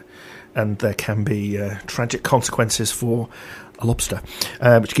 and there can be tragic consequences for a lobster,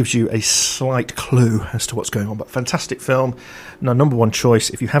 which gives you a slight clue as to what's going on. But fantastic film, number one choice.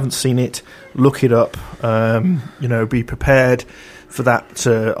 If you haven't seen it, look it up. Be prepared for that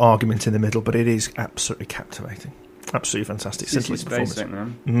argument in the middle. But it is absolutely captivating, absolutely fantastic. Sissy Spacek,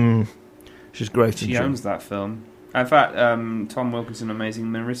 man. She's great. She owns that film. In fact, Tom Wilkinson amazing.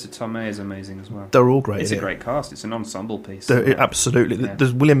 Marissa Tomei is amazing as well. They're all great. It's a great cast. It's an ensemble piece. Absolutely. Yeah.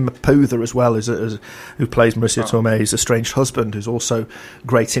 There's William Mapother as well, who plays Marissa Tomei's estranged husband, who's also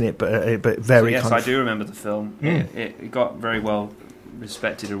great in it, but very. So yes, I do remember the film. It got very well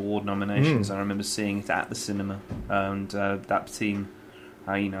respected award nominations. I remember seeing it at the cinema, and that team.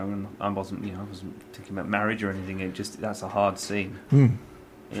 I wasn't thinking about marriage or anything. That's a hard scene.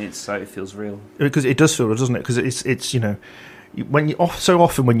 It feels real, because it does feel real, doesn't it? Because it's when so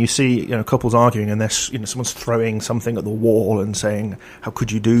often when you see couples arguing and there's someone's throwing something at the wall and saying, "How could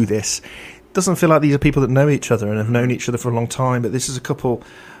you do this?" It doesn't feel like these are people that know each other and have known each other for a long time. But this is a couple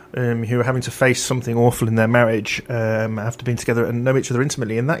who are having to face something awful in their marriage after being together and know each other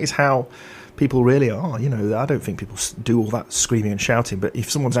intimately, and that is how people really are. I don't think people do all that screaming and shouting, but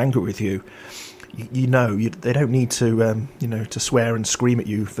if someone's angry with you. They don't need to to swear and scream at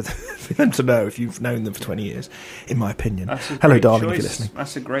you for them to know if you've known them for 20 years, in my opinion. Hello, darling, if you're listening.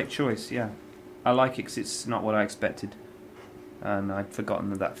 That's a great choice, yeah. I like it because it's not what I expected. And I'd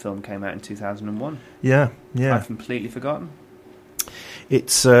forgotten that film came out in 2001. Yeah. I've completely forgotten.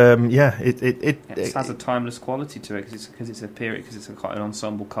 It's It has a timeless quality to it because it's a period, because it's quite an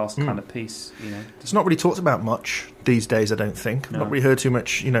ensemble cast kind of piece. It's not really talked about much these days, I don't think. No. Not really heard too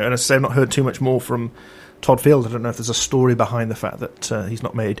much, and as I say, I've not heard too much more from Todd Field. I don't know if there's a story behind the fact that he's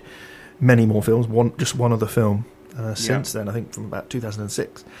not made many more films, just one other film since then, I think from about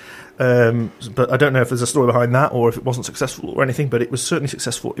 2006. But I don't know if there's a story behind that or if it wasn't successful or anything, but it was certainly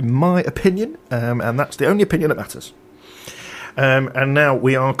successful in my opinion, and that's the only opinion that matters. And now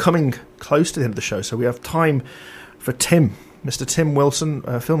we are coming close to the end of the show, so we have time for Mr. Tim Wilson,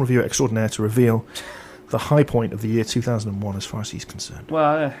 film reviewer extraordinaire, to reveal the high point of the year 2001 as far as he's concerned.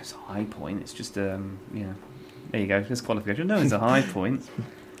 Well, it's a high point. It's just, there you go, there's qualification. No, it's a high point,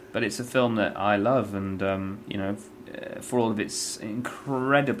 but it's a film that I love, and, for all of its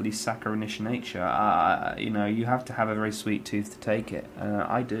incredibly saccharinish nature, you have to have a very sweet tooth to take it.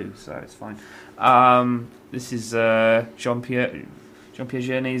 I do, so it's fine. This is Jean-Pierre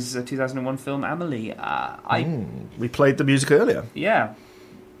Jeunet's 2001 film Amélie. We played the music earlier. Yeah,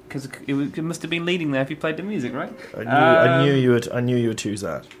 because it must have been leading there if you played the music, right? I knew you would choose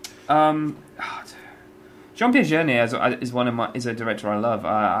that. Jean-Pierre Jeunet is a director I love.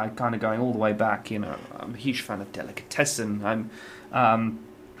 I kind of going all the way back. I'm a huge fan of Delicatessen.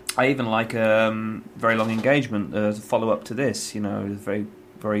 I even like Very Long Engagement as a follow up to this. Very,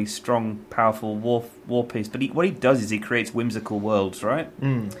 very strong, powerful war piece. But what he does is he creates whimsical worlds, right?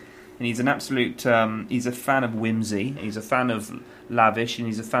 And he's an absolute. He's a fan of whimsy. He's a fan of lavish, and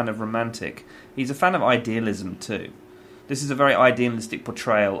he's a fan of romantic. He's a fan of idealism too. This is a very idealistic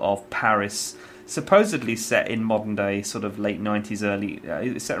portrayal of Paris, supposedly set in modern day, sort of late 90s, early.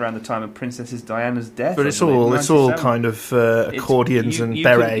 It's set around the time of Princess Diana's death. But it's all kind of accordions and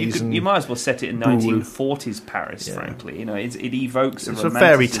berets. You might as well set it in 1940s Paris, frankly. It evokes it's a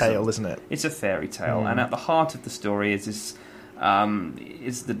fairy tale, isn't it? It's a fairy tale, and at the heart of the story is this.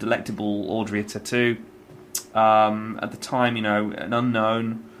 Is the delectable Audrey Tautou. At the time, an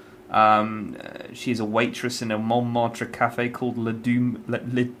unknown. She's a waitress in a Montmartre cafe called Le Deux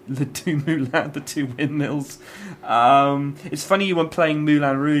Moulins, the Two Windmills. It's funny you weren't playing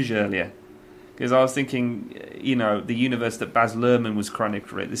Moulin Rouge earlier, because I was thinking, the universe that Baz Luhrmann was trying to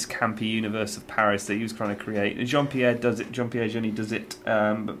create, this campy universe of Paris that he was trying to create. Jean-Pierre Jeunet does it,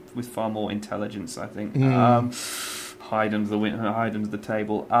 but with far more intelligence, I think. Hide under the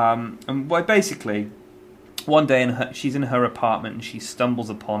table. And basically, one day she's in her apartment and she stumbles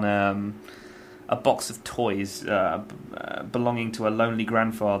upon a box of toys belonging to a lonely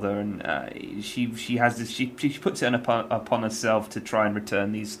grandfather, and she has this. She puts it upon herself to try and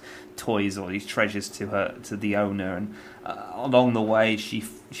return these toys or these treasures to the owner, and along the way she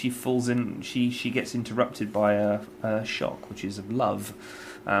falls in. She gets interrupted by a shock, which is of love,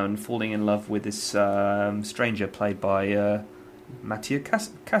 and falling in love with this stranger played by Mathieu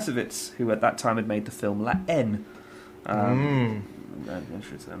Kassovitz, who at that time had made the film La Haine.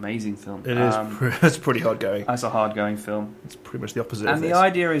 It's an amazing film. It is. It's pretty hard-going. That's a hard-going film. It's pretty much the opposite and of this. And the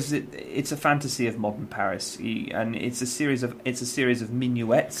idea is that it's a fantasy of modern Paris, and it's a series of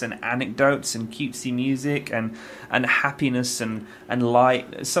minuets and anecdotes and cutesy music and happiness and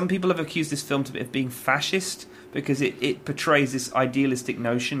light. Some people have accused this film of being fascist because it portrays this idealistic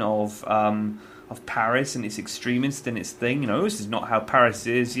notion of Paris, and it's extremist in its thing. This is not how Paris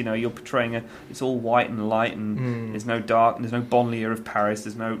is. You're portraying it's all white and light, and there's no dark, and there's no banlieue of Paris.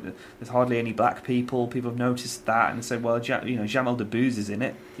 There's hardly any black people. People have noticed that and say, well, Jamel Debbouze is in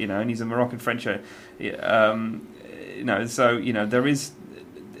it, and he's a Moroccan French. So there is.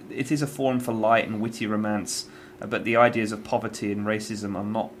 It is a form for light and witty romance, but the ideas of poverty and racism are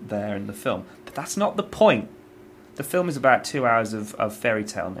not there in the film. But that's not the point. The film is about 2 hours of fairy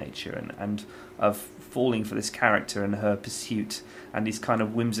tale nature and of falling for this character and her pursuit and these kind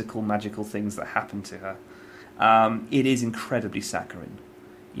of whimsical, magical things that happen to her. It is incredibly saccharine,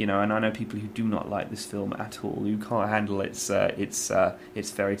 and I know people who do not like this film at all, who can't handle its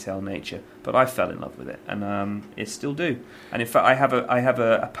fairy tale nature. But I fell in love with it, and I still do. And in fact, I have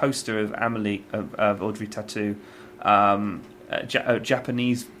a poster of Amélie of Audrey Tautou, a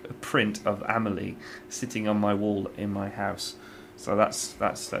Japanese print of Amélie sitting on my wall in my house. So that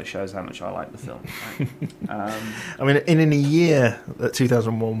shows how much I like the film. I mean, in a year that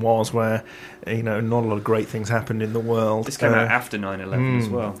 2001 was, where not a lot of great things happened in the world. This came out after 9/11 as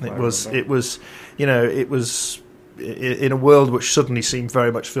well. It was in a world which suddenly seemed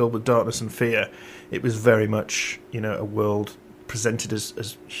very much filled with darkness and fear. It was very much a world presented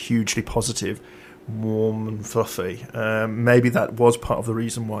as hugely positive, warm and fluffy. Maybe that was part of the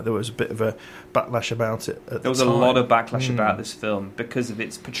reason why there was a bit of a backlash about it. There was a lot of backlash about this film because of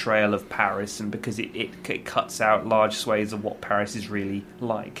its portrayal of Paris and because it cuts out large swathes of what Paris is really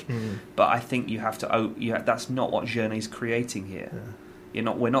like. But I think you have to. That's not what Jeune's creating here. Yeah.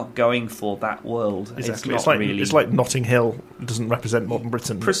 We're not going for that world. Exactly. It's like Notting Hill doesn't represent modern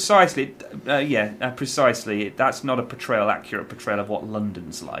Britain. Precisely. Precisely. That's not accurate portrayal of what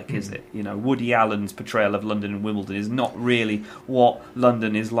London's like, is it? Woody Allen's portrayal of London and Wimbledon is not really what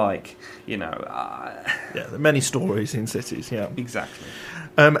London is like. There are many stories in cities. Yeah, exactly.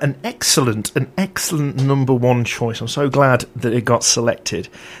 An excellent number one choice. I'm so glad that it got selected.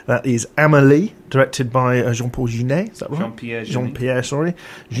 That is Amélie, directed by Jean-Paul Jeunet. Is that right? Jean-Pierre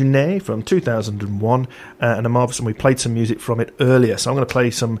Jeunet from 2001, and a marvellous. And we played some music from it earlier. So I'm going to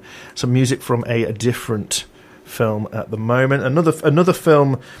play some music from a different film at the moment. Another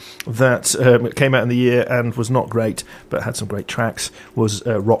film that came out in the year and was not great, but had some great tracks, was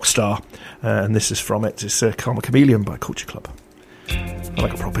Rockstar, and this is from it. It's Karma Chameleon by Culture Club. I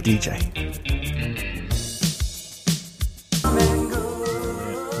like a proper DJ.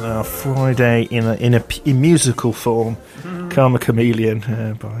 Friday in musical form, Karma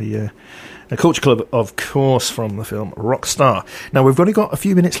Chameleon by Culture Club, of course, from the film Rockstar. Now, we've only got a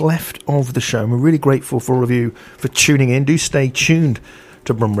few minutes left of the show, and we're really grateful for all of you for tuning in. Do stay tuned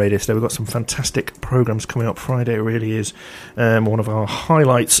to Brum Radio today. We've got some fantastic programmes coming up. Friday really is one of our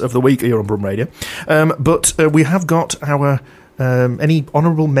highlights of the week here on Brum Radio. But we have got our any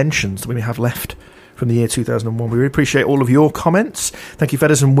honourable mentions that we may have left from the year 2001. We really appreciate all of your comments. Thank you,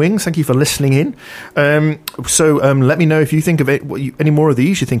 Feathers and Wings. Thank you for listening in. So let me know if you think of it. Any more of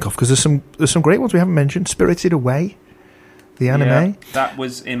these you think of? Because there's some great ones we haven't mentioned. Spirited Away, the anime. Yeah, that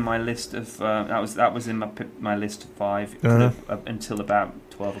was in my list of. That was in my list of 5 until about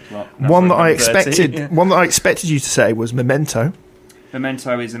 12 o'clock. One that I expected you to say was Memento.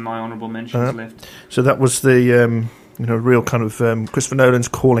 Memento is in my honourable mentions list. So that was the. Real kind of Christopher Nolan's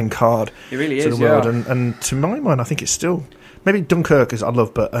calling card. It really to is, the world. And to my mind, I think it's still maybe Dunkirk is I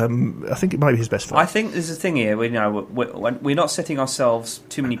love, but I think it might be his best film. I think there's a thing here. We're not setting ourselves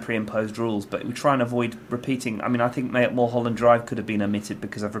too many pre-imposed rules, but we try and avoid repeating. I mean, I think Mulholland Drive could have been omitted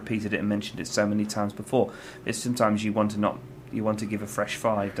because I've repeated it and mentioned it so many times before. It's sometimes you want to give a fresh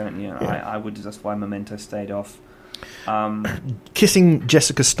 5, don't you? Yeah. I would. That's why Memento stayed off. Kissing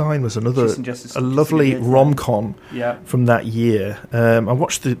Jessica Stein was another lovely rom-com from that year. I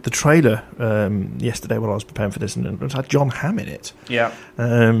watched the trailer yesterday while I was preparing for this, and it had John Hamm in it. Yeah.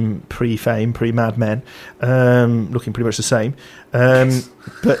 Pre-Fame, pre-Mad Men, looking pretty much the same.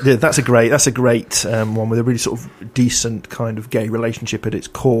 But that's a great one with a really sort of decent kind of gay relationship at its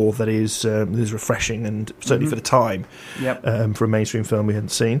core that is refreshing and certainly for the time. Yep. For a mainstream film we hadn't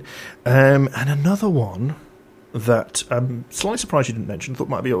seen. And another one that I'm slightly surprised you didn't mention, thought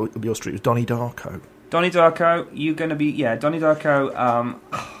might be your street, was Donnie Darko. Donnie Darko, you're going to be... Yeah, Donnie Darko,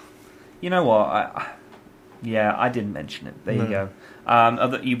 you know what? I didn't mention it. There you go.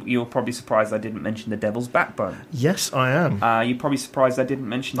 You're probably surprised I didn't mention The Devil's Backbone. Yes, I am. You're probably surprised I didn't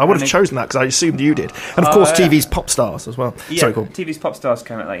mention... I would have chosen that because I assumed you did. And of course, TV's Pop Stars as well. Yeah, Sorry, cool. TV's Pop Stars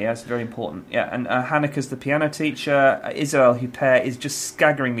came out like, it's very important. Yeah, and Haneke's the piano teacher. Isabelle Huppert is just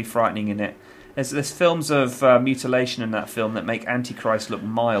staggeringly frightening in it. There's films of mutilation in that film that make Antichrist look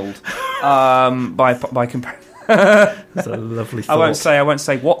mild. By comparison, that's a lovely thought. I won't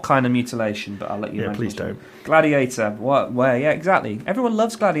say what kind of mutilation, but I'll let you know. Yeah, please don't. Gladiator. What? Where? Yeah, exactly. Everyone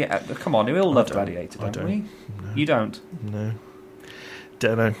loves Gladiator. Come on, we all love Gladiator, don't we? No. You don't? No.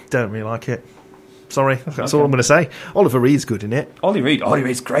 Don't know. Don't really like it. Sorry, that's all I'm going to say. Oliver Reed's good in it. Ollie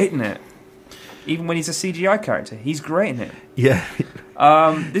Reed's great in it. Even when he's a CGI character, he's great in it. Yeah.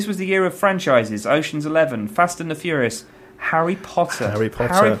 This was the year of franchises: Ocean's 11, Fast and the Furious, Harry Potter.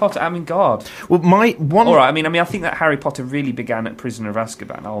 I mean, God. Well, All right. I mean, I think that Harry Potter really began at Prisoner of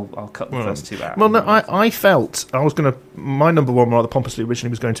Azkaban. I'll cut the first 2 out. Well, no, I felt I was going to. My number one, rather pompously, originally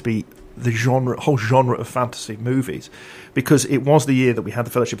was going to be the whole genre of fantasy movies, because it was the year that we had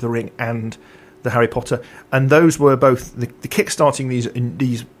the Fellowship of the Ring and the Harry Potter, and those were both the kickstarting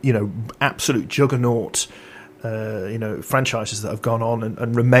these absolute juggernaut franchises that have gone on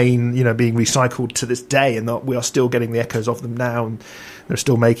and remain being recycled to this day, and that we are still getting the echoes of them now, and they're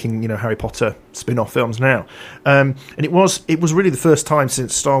still making Harry Potter spin-off films now, and it was really the first time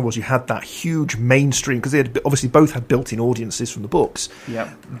since Star Wars you had that huge mainstream, because they had obviously both had built-in audiences from the books.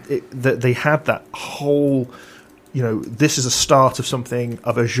 That they had that whole this is a start of something,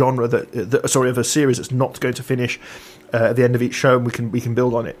 of a genre of a series that's not going to finish at the end of each show, and we can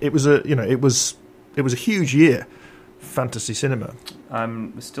build on it. It was a huge year fantasy cinema.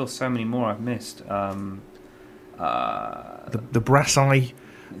 There's still so many more I've missed. The Brass Eye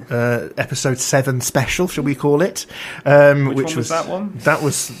episode 7 special, shall we call it? Which one was that one? That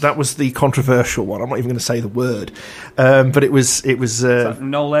was the controversial one. I'm not even going to say the word, but it was.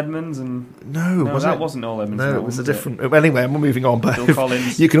 Noel Edmonds and wasn't Noel Edmonds. No, it was a different. Anyway, I'm moving on. But Bill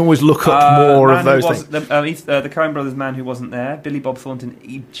Collins. You can always look up more of those things. The Coen Brothers man who wasn't there. Billy Bob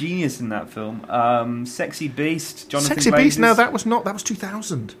Thornton, genius in that film. Sexy Beast. Jonathan Sexy Glazes. Beast. No, that was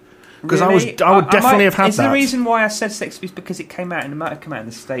 2000. Because Really? I would definitely have had is that. the reason why I said Sex Beast because it might have come out in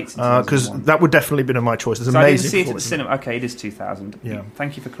the States in because 2001. that would definitely have been my choice. It's So amazing. I didn't see it at the performance. cinema. Okay, it is 2000. Yeah.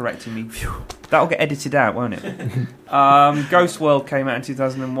 Thank you for correcting me. That'll get edited out, won't it? Ghost World came out in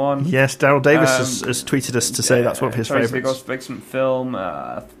 2001. Yes, Daryl Davis has tweeted us to say that's one of his favourites. Excellent film.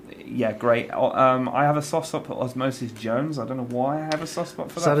 Yeah, great. I have a soft spot for Osmosis Jones. I don't know why I have a soft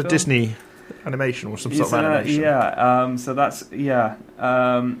spot for that. Is that a film. Disney animation or some sort of animation? Yeah. So that's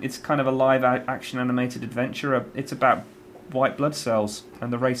it's kind of a live action animated adventure. It's about white blood cells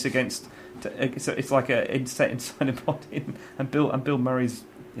and the race against. It's like set inside a body, and Bill Murray's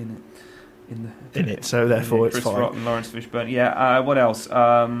in it. So therefore, it's Chris fine. Rock and Lawrence Fishburne. Yeah. What else?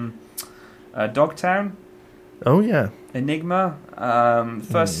 Dogtown. Oh yeah. Enigma,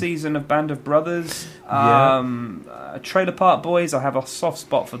 first season of Band of Brothers, Yeah. Trailer Park Boys. I have a soft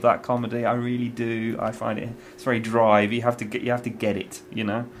spot for that comedy. I really do. I find it's very dry. You have to get it. You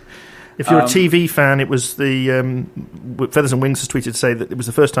know. If you're a TV fan, it was the Feathers and Wings has tweeted to say that it was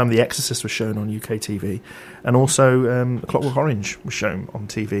the first time The Exorcist was shown on UK TV, and also Clockwork Orange was shown on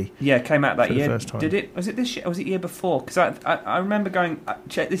TV. Yeah, it came out that for the year. first time. Did it? Was it this year? Or was it year before? Because I remember going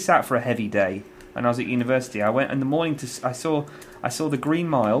check this out for a heavy day. When I was at university, I went in the morning I saw the Green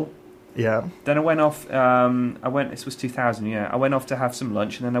Mile. Yeah. Then I went off. This was 2000. Yeah, I went off to have some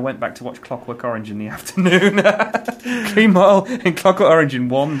lunch, and then I went back to watch Clockwork Orange in the afternoon. Green Mile and Clockwork Orange in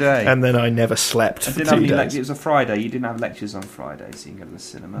one day. And then I never slept for 2 days. It was a Friday. You didn't have lectures on Friday, so you can go to the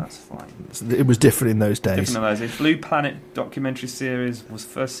cinema. That's fine. It was different in those days. Different in those days. Blue Planet documentary series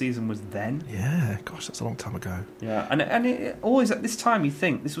first season was then. Yeah, gosh, that's a long time ago. Yeah, and it always at this time you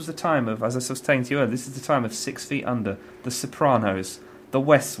think this was the time of, as I was saying to you earlier, this is the time of 6 Feet Under, The Sopranos, The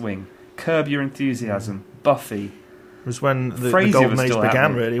West Wing, Curb Your Enthusiasm, Buffy. It was when the Frasier golden was age still began,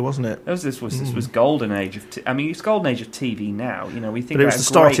 happening. really, wasn't it? This was golden age of. It's golden age of TV now. You know, we think But it about was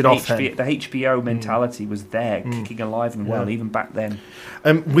started off the then. HBO mentality was there, kicking alive and well, even back then.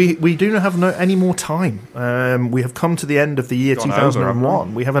 We do not have any more time. We have come to the end of the year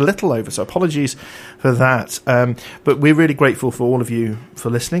 2001. We have a little over, so apologies for that. But we're really grateful for all of you for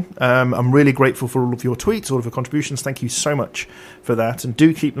listening. I'm really grateful for all of your tweets, all of your contributions. Thank you so much for that, and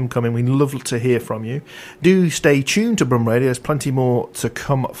do keep them coming. We'd love to hear from you. Do stay tuned to Brum Radio. There's plenty more to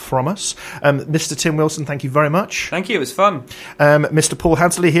come from us. Mr. Tim Wilson, thank you very much. Thank you. It was fun. Mr. Paul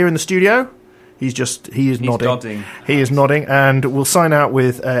Hadsley here in the studio. He is nodding. He is nodding, and we'll sign out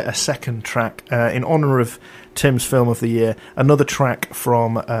with a second track in honour of Tim's film of the year. Another track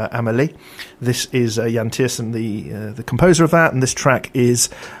from Amélie. This is Jan Tiersen, the composer of that, and this track is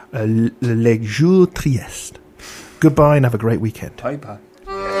Les Jours Tristes. Goodbye and have a great weekend. Bye-bye.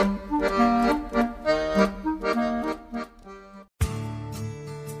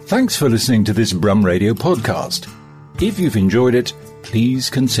 Thanks for listening to this Brum Radio podcast. If you've enjoyed it, please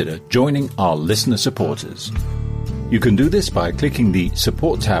consider joining our listener supporters. You can do this by clicking the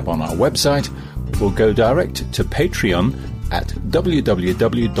support tab on our website or go direct to Patreon at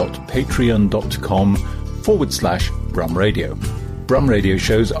www.patreon.com/Brum Radio. Brum Radio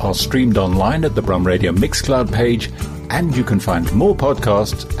shows are streamed online at the Brum Radio Mixcloud page, and you can find more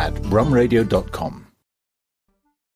podcasts at brumradio.com.